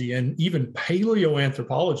 anthropology, and even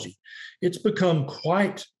paleoanthropology, it's become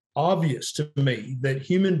quite obvious to me that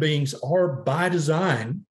human beings are by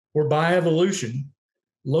design or by evolution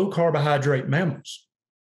low carbohydrate mammals.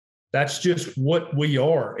 That's just what we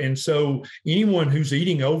are. And so anyone who's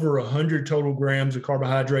eating over 100 total grams of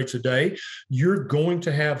carbohydrates a day, you're going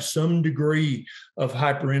to have some degree of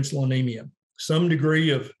hyperinsulinemia, some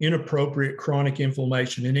degree of inappropriate chronic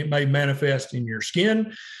inflammation. And it may manifest in your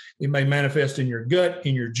skin. It may manifest in your gut,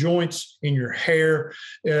 in your joints, in your hair.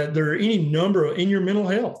 There are any number in your mental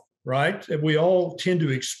health, right? We all tend to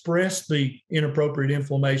express the inappropriate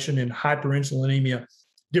inflammation and hyperinsulinemia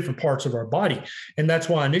different parts of our body. And that's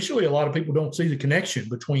why initially a lot of people don't see the connection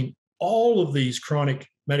between all of these chronic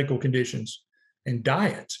medical conditions and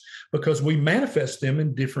diets, because we manifest them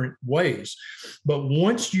in different ways. But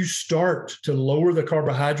once you start to lower the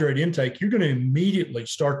carbohydrate intake, you're going to immediately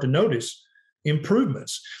start to notice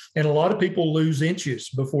improvements. And a lot of people lose inches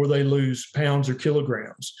before they lose pounds or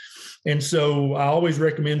kilograms. And so I always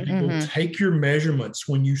recommend people take your measurements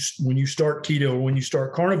when you start keto or when you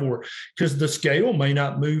start carnivore, because the scale may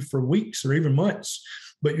not move for weeks or even months,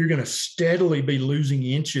 but you're going to steadily be losing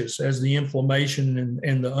inches as the inflammation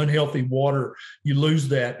and the unhealthy water, you lose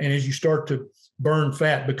that. And as you start to burn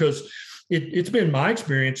fat, because it's been my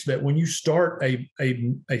experience that when you start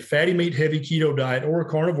a fatty meat heavy keto diet or a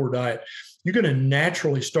carnivore diet, you're going to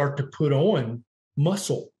naturally start to put on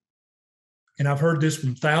muscle. And I've heard this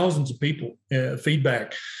from thousands of people,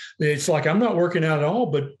 feedback. It's like, I'm not working out at all,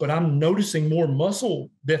 but I'm noticing more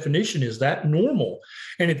muscle definition. Is that normal?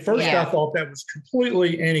 And at first I thought that was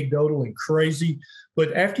completely anecdotal and crazy.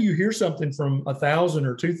 But after you hear something from 1,000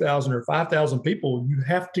 or 2,000 or 5,000 people, you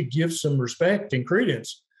have to give some respect and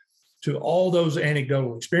credence to all those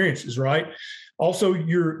anecdotal experiences, right? Also,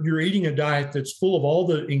 you're eating a diet that's full of all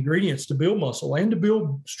the ingredients to build muscle and to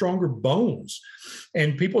build stronger bones.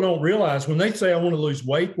 And people don't realize when they say, I want to lose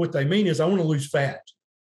weight, what they mean is, I want to lose fat.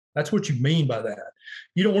 That's what you mean by that.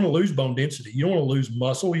 You don't want to lose bone density. You don't want to lose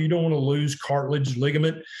muscle. You don't want to lose cartilage,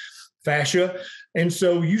 ligament, fascia. And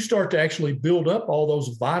so you start to actually build up all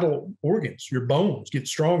those vital organs. Your bones get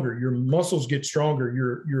stronger. Your muscles get stronger.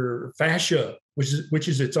 Your fascia, which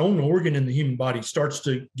is its own organ in the human body, starts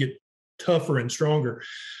to get tougher and stronger.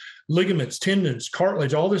 Ligaments, tendons,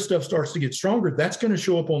 cartilage, all this stuff starts to get stronger. That's going to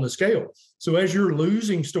show up on the scale. So as you're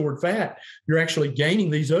losing stored fat, you're actually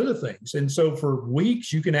gaining these other things. And so for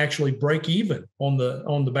weeks, you can actually break even on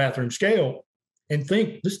the bathroom scale and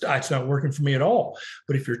think, this diet's not working for me at all.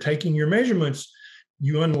 But if you're taking your measurements,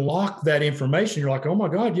 you unlock that information. You're like, oh my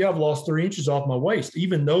God, yeah, I've lost 3 inches off my waist,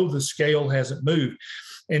 even though the scale hasn't moved.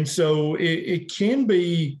 And so it can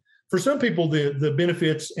be, for some people, the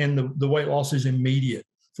benefits and the weight loss is immediate.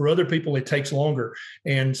 For other people, it takes longer.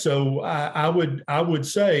 And so I would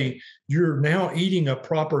say, you're now eating a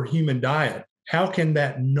proper human diet. How can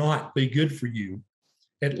that not be good for you?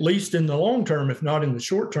 at least in the long term, if not in the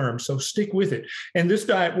short term. So stick with it. And this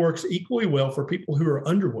diet works equally well for people who are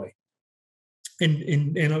underweight.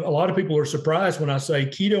 And a lot of people are surprised when I say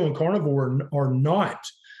keto and carnivore are not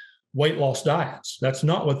weight loss diets. That's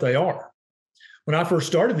not what they are. When I first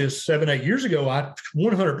started this 7-8 years ago, I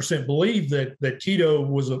 100% believed that keto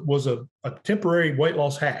was a temporary weight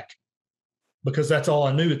loss hack, because that's all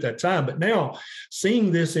I knew at that time. But now,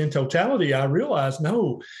 seeing this in totality, I realize,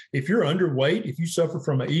 no, if you're underweight, if you suffer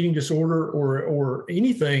from an eating disorder or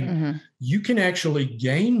anything, you can actually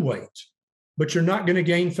gain weight, but you're not going to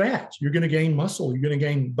gain fat. You're going to gain muscle. You're going to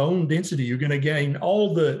gain bone density. You're going to gain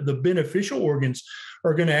all the beneficial organs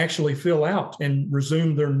are going to actually fill out and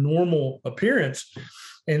resume their normal appearance.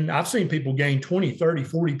 And I've seen people gain 20, 30,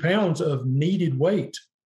 40 pounds of needed weight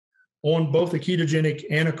on both a ketogenic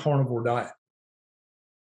and a carnivore diet.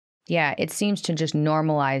 Yeah, it seems to just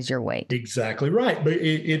normalize your weight. Exactly right. But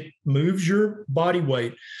it moves your body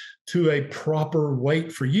weight to a proper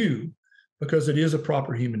weight for you, because it is a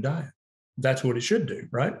proper human diet. That's what it should do,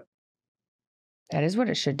 right? That is what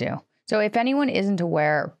it should do. So if anyone isn't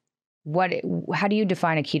aware, how do you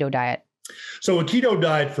define a keto diet? So a keto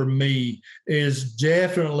diet for me is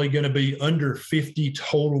definitely going to be under 50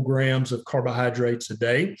 total grams of carbohydrates a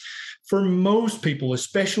day. For most people,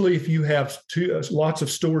 especially if you have lots of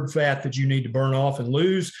stored fat that you need to burn off and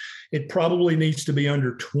lose, it probably needs to be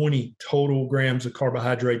under 20 total grams of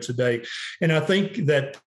carbohydrates a day. And I think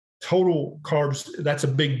that total carbs, that's a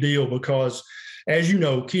big deal, because, as you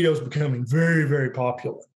know, keto is becoming very, very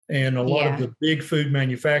popular. And a lot of the big food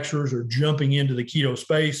manufacturers are jumping into the keto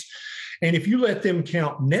space. And if you let them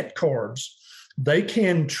count net carbs, they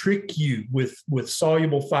can trick you with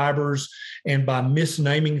soluble fibers and by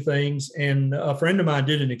misnaming things. And a friend of mine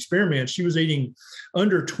did an experiment. She was eating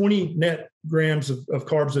under 20 net grams of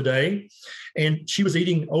carbs a day, and she was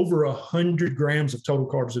eating over 100 grams of total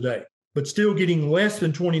carbs a day, but still getting less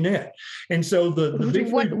than 20 net. And so the big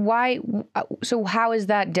so how is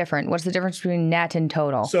that different? What's the difference between net and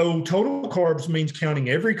total? So total carbs means counting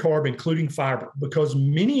every carb, including fiber, because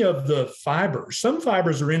many of the fibers, some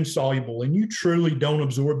fibers are insoluble and you truly don't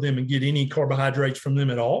absorb them and get any carbohydrates from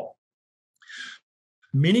them at all.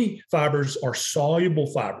 Many fibers are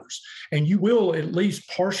soluble fibers, and you will at least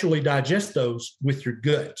partially digest those with your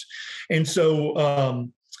gut. And so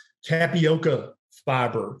tapioca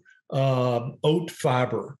fiber, oat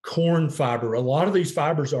fiber, corn fiber, a lot of these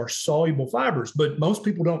fibers are soluble fibers, but most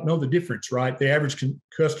people don't know the difference, right? The average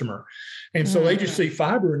customer. And so they just see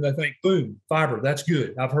fiber and they think, boom, fiber, that's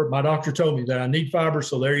good. I've heard, my doctor told me that I need fiber,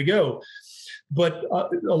 so there you go. But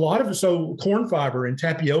a lot of it, so corn fiber and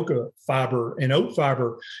tapioca fiber and oat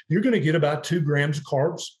fiber, you're going to get about 2 grams of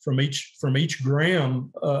carbs from each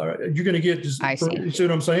gram. You're going to get, you see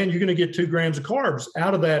what I'm saying? You're going to get 2 grams of carbs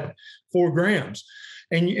out of that 4 grams.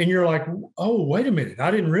 And you're like, oh, wait a minute,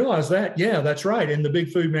 I didn't realize that. Yeah, that's right. And the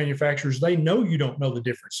big food manufacturers, they know you don't know the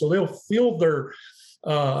difference. So they'll fill their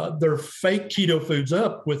fake keto foods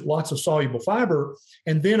up with lots of soluble fiber.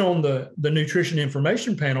 And then on the nutrition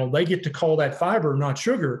information panel, they get to call that fiber, not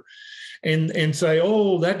sugar, and say,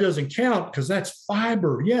 oh, that doesn't count because that's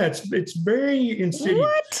fiber. Yeah, it's very insidious.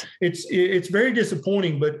 What? It's very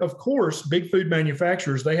disappointing. But of course, big food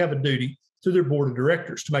manufacturers, they have a duty to their board of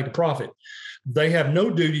directors to make a profit. They have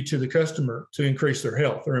no duty to the customer to increase their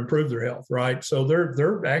health or improve their health, right? So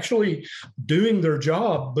they're actually doing their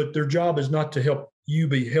job, but their job is not to help you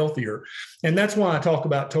be healthier. And that's why I talk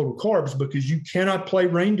about total carbs, because you cannot play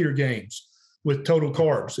reindeer games with total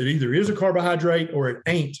carbs. It either is a carbohydrate or it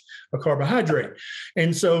ain't a carbohydrate.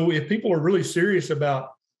 And so if people are really serious about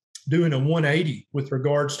doing a 180 with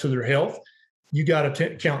regards to their health, you got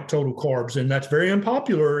to count total carbs. And that's very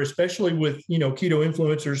unpopular, especially with, keto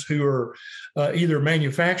influencers who are either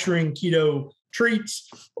manufacturing keto treats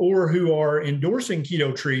or who are endorsing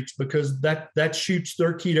keto treats, because that shoots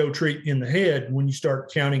their keto treat in the head when you start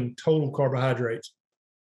counting total carbohydrates.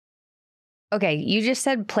 Okay, you just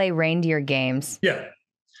said play reindeer games. Yeah.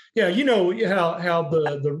 Yeah, you know how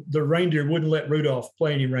the reindeer wouldn't let Rudolph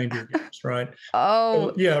play any reindeer games, right? Oh,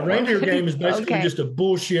 so, yeah. Reindeer game is basically just a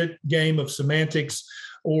bullshit game of semantics,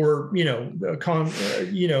 or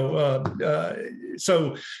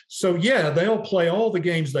so yeah, they'll play all the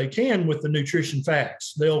games they can with the nutrition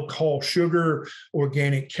facts. They'll call sugar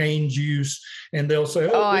organic cane juice, and they'll say,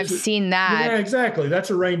 "Oh, I've seen that." Yeah, exactly. That's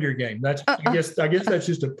a reindeer game. That's I guess that's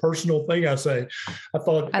just a personal thing I say. I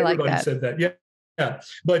thought everybody said that. Yeah. Yeah,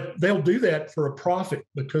 but they'll do that for a profit,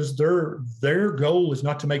 because their goal is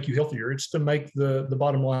not to make you healthier. It's to make the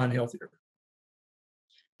bottom line healthier.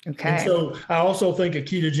 Okay. And so I also think a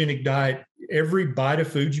ketogenic diet, every bite of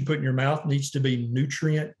food you put in your mouth needs to be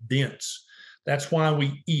nutrient dense. That's why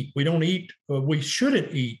we eat. We don't eat, we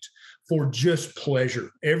shouldn't eat for just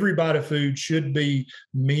pleasure. Every bite of food should be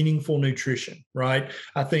meaningful nutrition, right?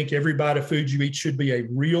 I think every bite of food you eat should be a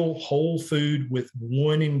real whole food with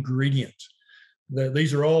one ingredient.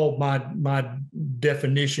 These are all my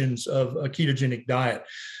definitions of a ketogenic diet.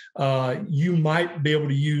 You might be able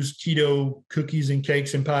to use keto cookies and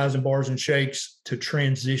cakes and pies and bars and shakes to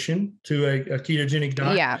transition to a ketogenic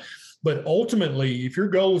diet. Yeah. But ultimately, if your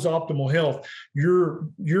goal is optimal health, your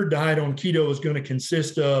diet on keto is going to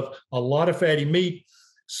consist of a lot of fatty meat,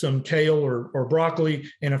 some kale or broccoli,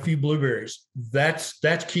 and a few blueberries. That's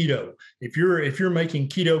keto. If you're making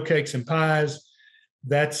keto cakes and pies,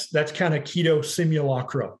 that's kind of keto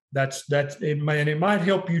simulacra. That's it. It might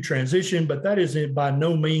help you transition, but that is by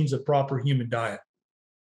no means a proper human diet.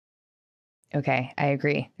 Okay, I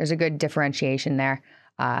agree. There's a good differentiation there.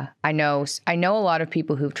 I know a lot of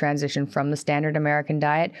people who've transitioned from the standard American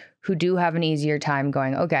diet who do have an easier time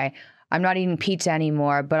going, okay, I'm not eating pizza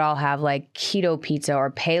anymore, but I'll have like keto pizza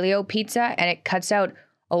or paleo pizza. And it cuts out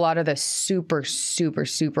a lot of the super, super,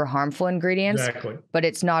 super harmful ingredients. Exactly. But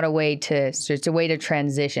it's not a way to, so it's a way to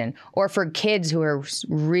transition. Or for kids who are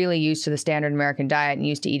really used to the standard American diet and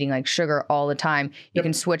used to eating like sugar all the time, you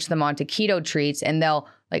can switch them onto keto treats and they'll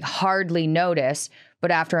like hardly notice.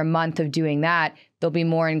 But after a month of doing that, they'll be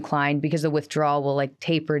more inclined, because the withdrawal will like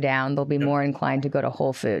taper down. They'll be more inclined to go to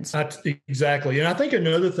whole foods. Exactly. And I think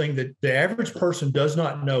another thing that the average person does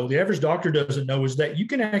not know, the average doctor doesn't know, is that you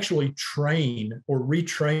can actually train or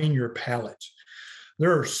retrain your palate.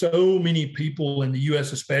 There are so many people in the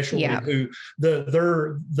U.S. especially who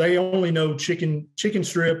they only know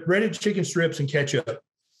breaded chicken strips and ketchup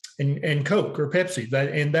and Coke or Pepsi.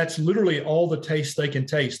 That's literally all the taste they can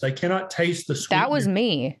taste. They cannot taste the sweetness. That was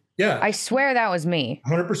me. Yeah. I swear that was me.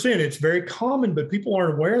 100%. It's very common, but people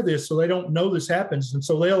aren't aware of this, so they don't know this happens. And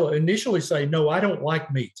so they'll initially say, no, I don't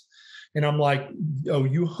like meat. And I'm like, oh,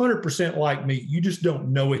 you 100% like meat. You just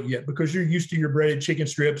don't know it yet because you're used to your breaded chicken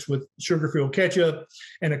strips with sugar-filled ketchup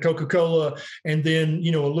and a Coca-Cola and then,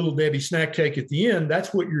 a Little Debbie snack cake at the end.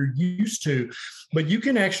 That's what you're used to. But you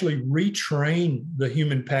can actually retrain the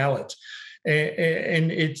human palate.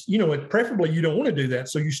 And it's, preferably you don't want to do that.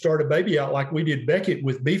 So you start a baby out like we did Beckett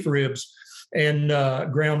with beef ribs and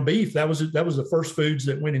ground beef. That was the first foods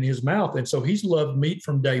that went in his mouth. And so he's loved meat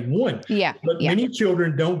from day one. Yeah. But many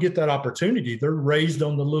children don't get that opportunity. They're raised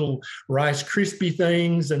on the little Rice Krispie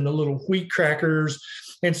things and the little wheat crackers.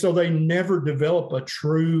 And so they never develop a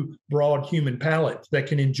true broad human palate that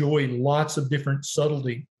can enjoy lots of different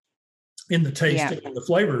subtlety in the taste and the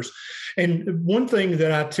flavors. And one thing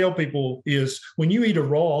that I tell people is when you eat a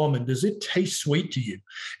raw almond, does it taste sweet to you?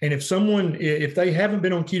 And if they haven't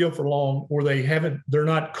been on keto for long or they're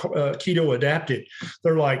not keto adapted,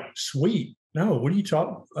 they're like, sweet. No, what are you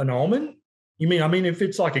talking? An almond? You mean, if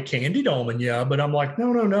it's like a candied almond, yeah, but I'm like,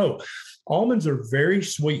 no. Almonds are very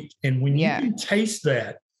sweet. And when you can taste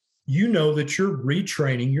that, you know that you're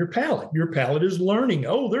retraining your palate. Your palate is learning,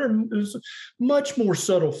 there's much more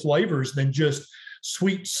subtle flavors than just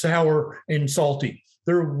sweet, sour, and salty.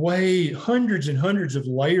 There are hundreds and hundreds of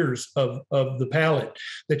layers of the palate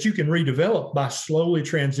that you can redevelop by slowly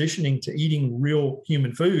transitioning to eating real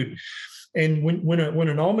human food. And when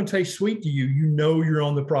an almond tastes sweet to you, you know you're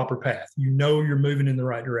on the proper path. You know you're moving in the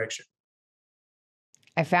right direction.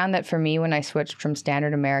 I found that for me, when I switched from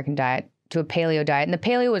standard American diet to a paleo diet, and the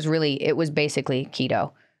paleo was basically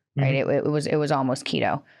keto, right? Mm-hmm. It was almost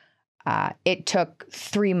keto. It took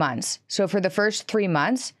 3 months. So for the first 3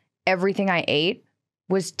 months, everything I ate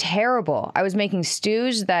was terrible. I was making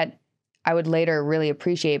stews that I would later really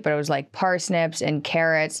appreciate, but it was like parsnips and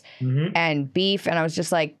carrots and beef. And I was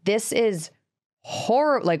just like, this is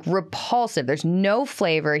horrible, like repulsive. There's no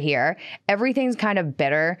flavor here. Everything's kind of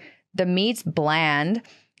bitter. The meat's bland.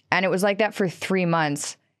 And it was like that for 3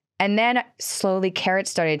 months. And then slowly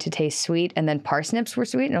carrots started to taste sweet, and then parsnips were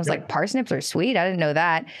sweet. And I was like, parsnips are sweet? I didn't know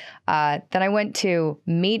that. Then I went to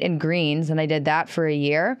meat and greens, and I did that for a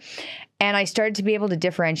year. And I started to be able to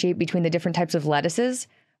differentiate between the different types of lettuces.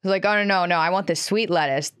 I was like, oh, no, I want the sweet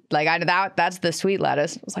lettuce. Like that's the sweet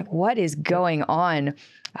lettuce. I was like, what is going on?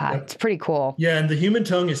 It's pretty cool. Yeah, and the human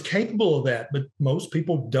tongue is capable of that, but most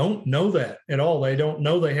people don't know that at all. They don't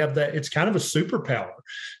know they have that. It's kind of a superpower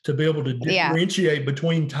to be able to differentiate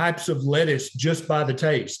between types of lettuce just by the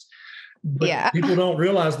taste. But people don't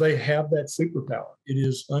realize they have that superpower. It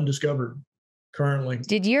is undiscovered currently.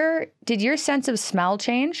 Did your sense of smell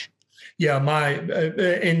change? Yeah,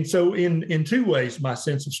 and so in two ways, my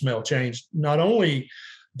sense of smell changed. Not only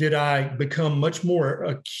did I become much more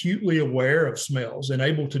acutely aware of smells and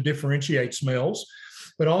able to differentiate smells,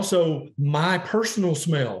 but also my personal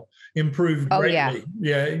smell improved Oh, greatly.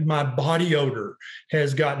 Yeah, my body odor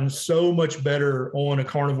has gotten so much better on a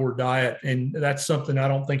carnivore diet, and that's something I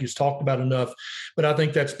don't think is talked about enough. But I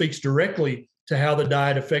think that speaks directly to how the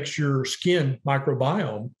diet affects your skin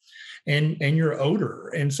microbiome and your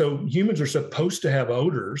odor. And so humans are supposed to have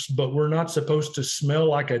odors, but we're not supposed to smell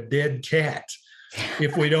like a dead cat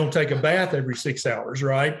if we don't take a bath every 6 hours,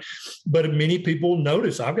 right? But many people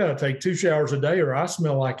notice I've got to take 2 showers a day or I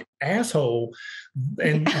smell like asshole.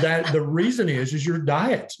 And that the reason is your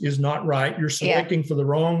diet is not right. You're selecting for the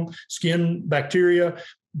wrong skin bacteria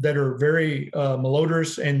that are very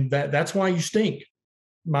malodorous, and that's why you stink,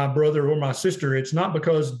 my brother or my sister. It's not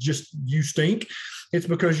because just you stink. It's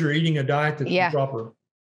because you're eating a diet that's improper.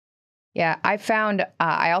 Yeah, I found,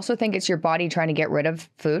 I also think it's your body trying to get rid of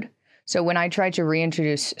food. So when I tried to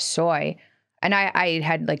reintroduce soy, and I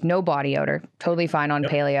had like no body odor, totally fine on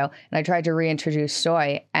paleo, and I tried to reintroduce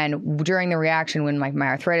soy, and during the reaction, when my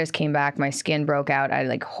arthritis came back, my skin broke out, I had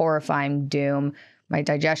like horrifying doom, my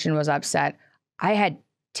digestion was upset. I had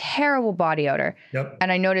terrible body odor.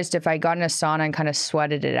 And I noticed if I got in a sauna and kind of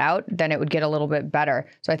sweated it out, then it would get a little bit better.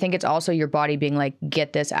 So I think it's also your body being like,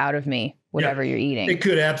 get this out of me, whatever you're eating. It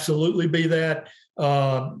could absolutely be that.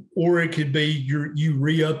 Or it could be you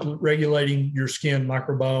re-up-regulating your skin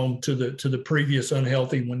microbiome to the previous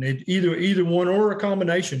unhealthy one. Either one or a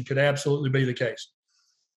combination could absolutely be the case.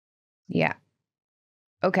 Yeah.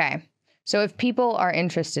 Okay. So if people are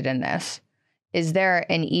interested in this, is there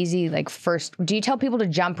an easy, like, first, do you tell people to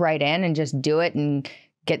jump right in and just do it and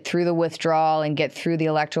get through the withdrawal and get through the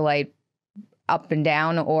electrolyte up and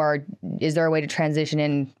down? Or is there a way to transition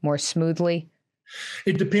in more smoothly?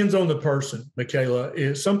 It depends on the person,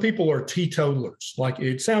 Mikhaila. Some people are teetotalers. Like,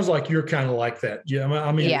 it sounds like you're kind of like that. Yeah,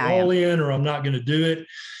 I mean, all in, or I'm not going to do it.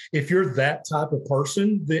 If you're that type of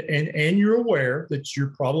person, and you're aware that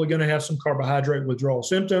you're probably going to have some carbohydrate withdrawal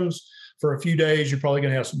symptoms for a few days, you're probably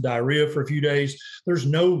going to have some diarrhea for a few days. There's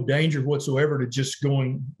no danger whatsoever to just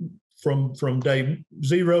going from day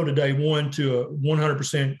 0 to day 1 to a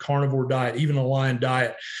 100% carnivore diet, even a lion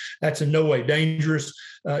diet. That's in no way dangerous.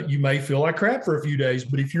 You may feel like crap for a few days,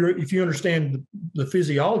 but if you understand the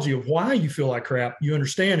physiology of why you feel like crap, you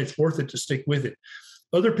understand it's worth it to stick with it.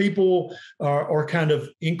 Other people are kind of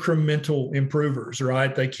incremental improvers,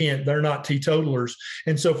 right? They're not teetotalers.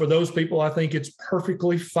 And so for those people, I think it's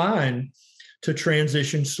perfectly fine to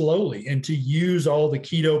transition slowly and to use all the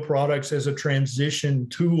keto products as a transition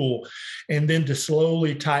tool, and then to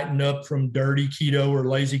slowly tighten up from dirty keto or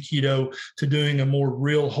lazy keto to doing a more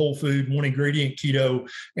real whole food, one ingredient keto,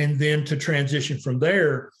 and then to transition from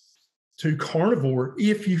there to carnivore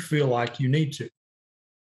if you feel like you need to.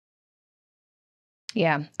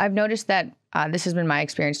 Yeah, I've noticed that this has been my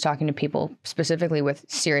experience talking to people specifically with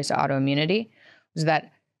serious autoimmunity, is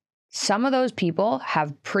that some of those people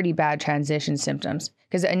have pretty bad transition symptoms.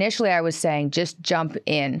 Because initially I was saying just jump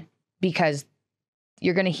in because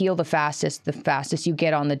you're going to heal the fastest you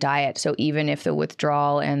get on the diet. So even if the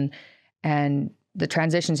withdrawal and the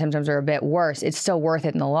transition symptoms are a bit worse, it's still worth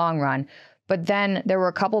it in the long run. But then there were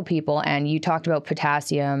a couple of people, and you talked about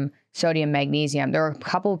potassium, sodium, magnesium. There were a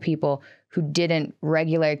couple of people who didn't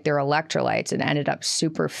regulate their electrolytes and ended up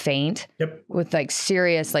super faint with like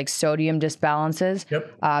serious like sodium disbalances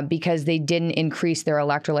because they didn't increase their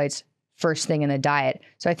electrolytes first thing in the diet.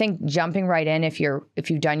 So I think jumping right in, if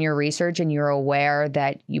you've done your research and you're aware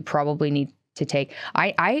that you probably need to take,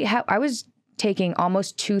 I was taking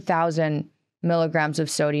almost 2,000 milligrams of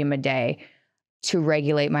sodium a day to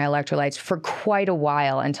regulate my electrolytes for quite a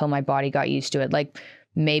while until my body got used to it. Like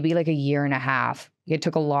maybe like a year and a half. It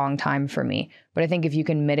took a long time for me, but I think if you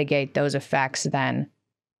can mitigate those effects, then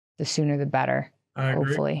the sooner the better.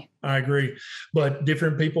 Hopefully. I agree. But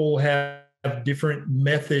different people have different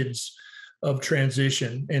methods of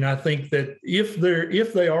transition. And I think that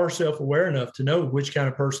if they are self-aware enough to know which kind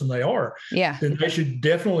of person they are, then they should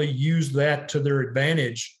definitely use that to their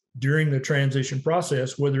advantage during the transition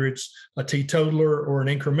process, whether it's a teetotaler or an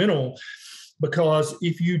incremental. Because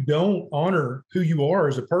if you don't honor who you are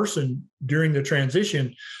as a person during the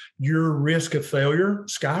transition, your risk of failure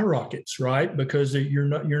skyrockets, right? Because you're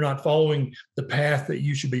not following the path that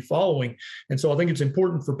you should be following. And so I think it's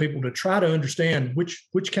important for people to try to understand which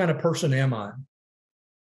kind of person am I?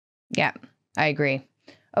 Yeah, I agree.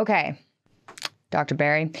 Okay. Dr.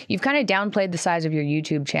 Berry, you've kind of downplayed the size of your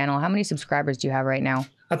YouTube channel. How many subscribers do you have right now?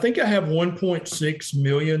 I think I have 1.6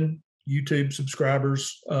 million YouTube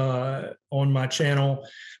subscribers on my channel,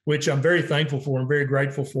 which I'm very thankful for and very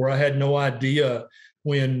grateful for. I had no idea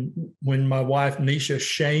when my wife Nisha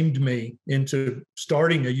shamed me into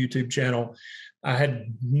starting a YouTube channel I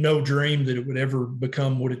had no dream that it would ever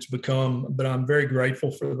become what it's become, but I'm very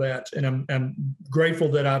grateful for that. And I'm grateful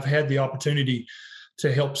that I've had the opportunity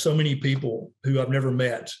to help so many people who I've never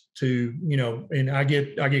met to, and I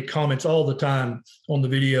get comments all the time on the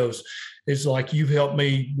videos. It's like, you've helped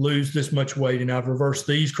me lose this much weight and I've reversed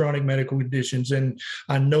these chronic medical conditions. And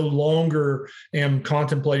I no longer am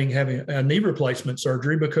contemplating having a knee replacement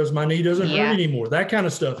surgery because my knee doesn't hurt anymore, that kind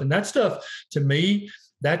of stuff. And that stuff, to me,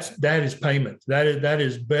 that is payment. That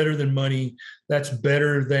is better than money. That's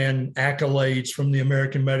better than accolades from the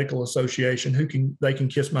American Medical Association. They can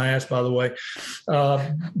kiss my ass, by the way.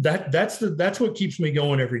 That's what keeps me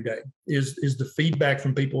going every day is the feedback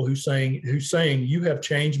from people who's saying you have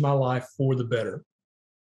changed my life for the better.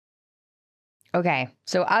 Okay,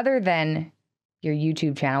 so other than your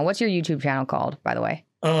YouTube channel, what's your YouTube channel called, by the way?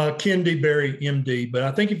 Ken D. Berry, MD. But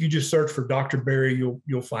I think if you just search for Dr. Berry,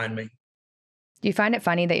 you'll find me. Do you find it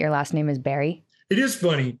funny that your last name is Berry? It is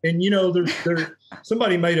funny. And, there's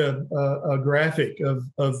somebody made a graphic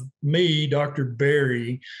of me, Dr.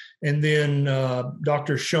 Berry, and then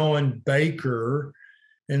Dr. Sean Baker,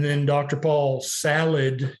 and then Dr. Paul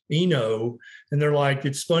Salad Eno. And they're like,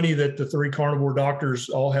 it's funny that the 3 carnivore doctors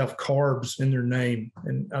all have carbs in their name.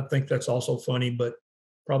 And I think that's also funny, but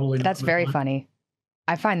probably not. That's very funny.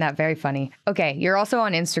 I find that very funny. Okay. You're also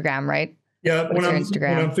on Instagram, right? Yeah, when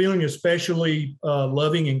I'm feeling especially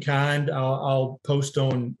loving and kind, I'll post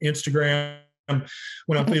on Instagram.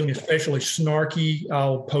 When I'm feeling especially snarky,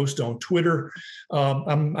 I'll post on Twitter.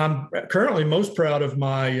 I'm currently most proud of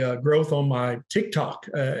my growth on my TikTok.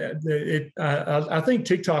 I think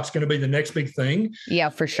TikTok's going to be the next big thing. Yeah,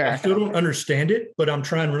 for sure. I still don't understand it, but I'm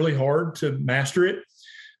trying really hard to master it.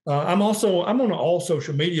 I'm on all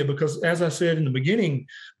social media because, as I said in the beginning,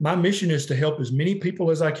 my mission is to help as many people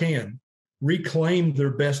as I can reclaim their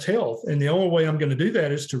best health. And the only way I'm going to do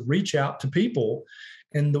that is to reach out to people.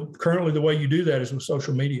 And currently the way you do that is with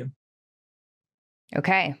social media.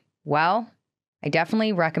 Okay. Well, I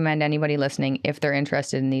definitely recommend anybody listening, if they're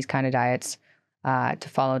interested in these kind of diets, to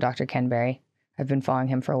follow Dr. Ken Berry. I've been following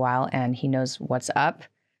him for a while and he knows what's up.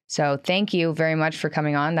 So thank you very much for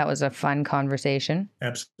coming on. That was a fun conversation.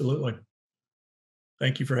 Absolutely.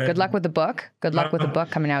 Thank you for having me. Good luck with the book. Good luck with the book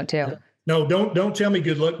coming out too. No, don't tell me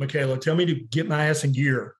good luck, Mikhaila. Tell me to get my ass in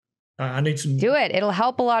gear. I need some. Do it. It'll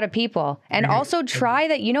help a lot of people. And also try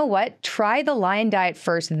that. You know what? Try the Lion diet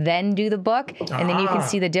first, then do the book. And then you can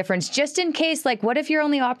see the difference just in case. Like, what if you're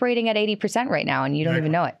only operating at 80% right now and you don't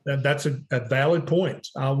even know it? That's a valid point.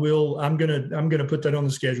 I'm going to put that on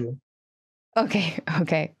the schedule. Okay.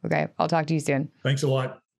 I'll talk to you soon. Thanks a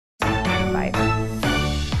lot. Bye.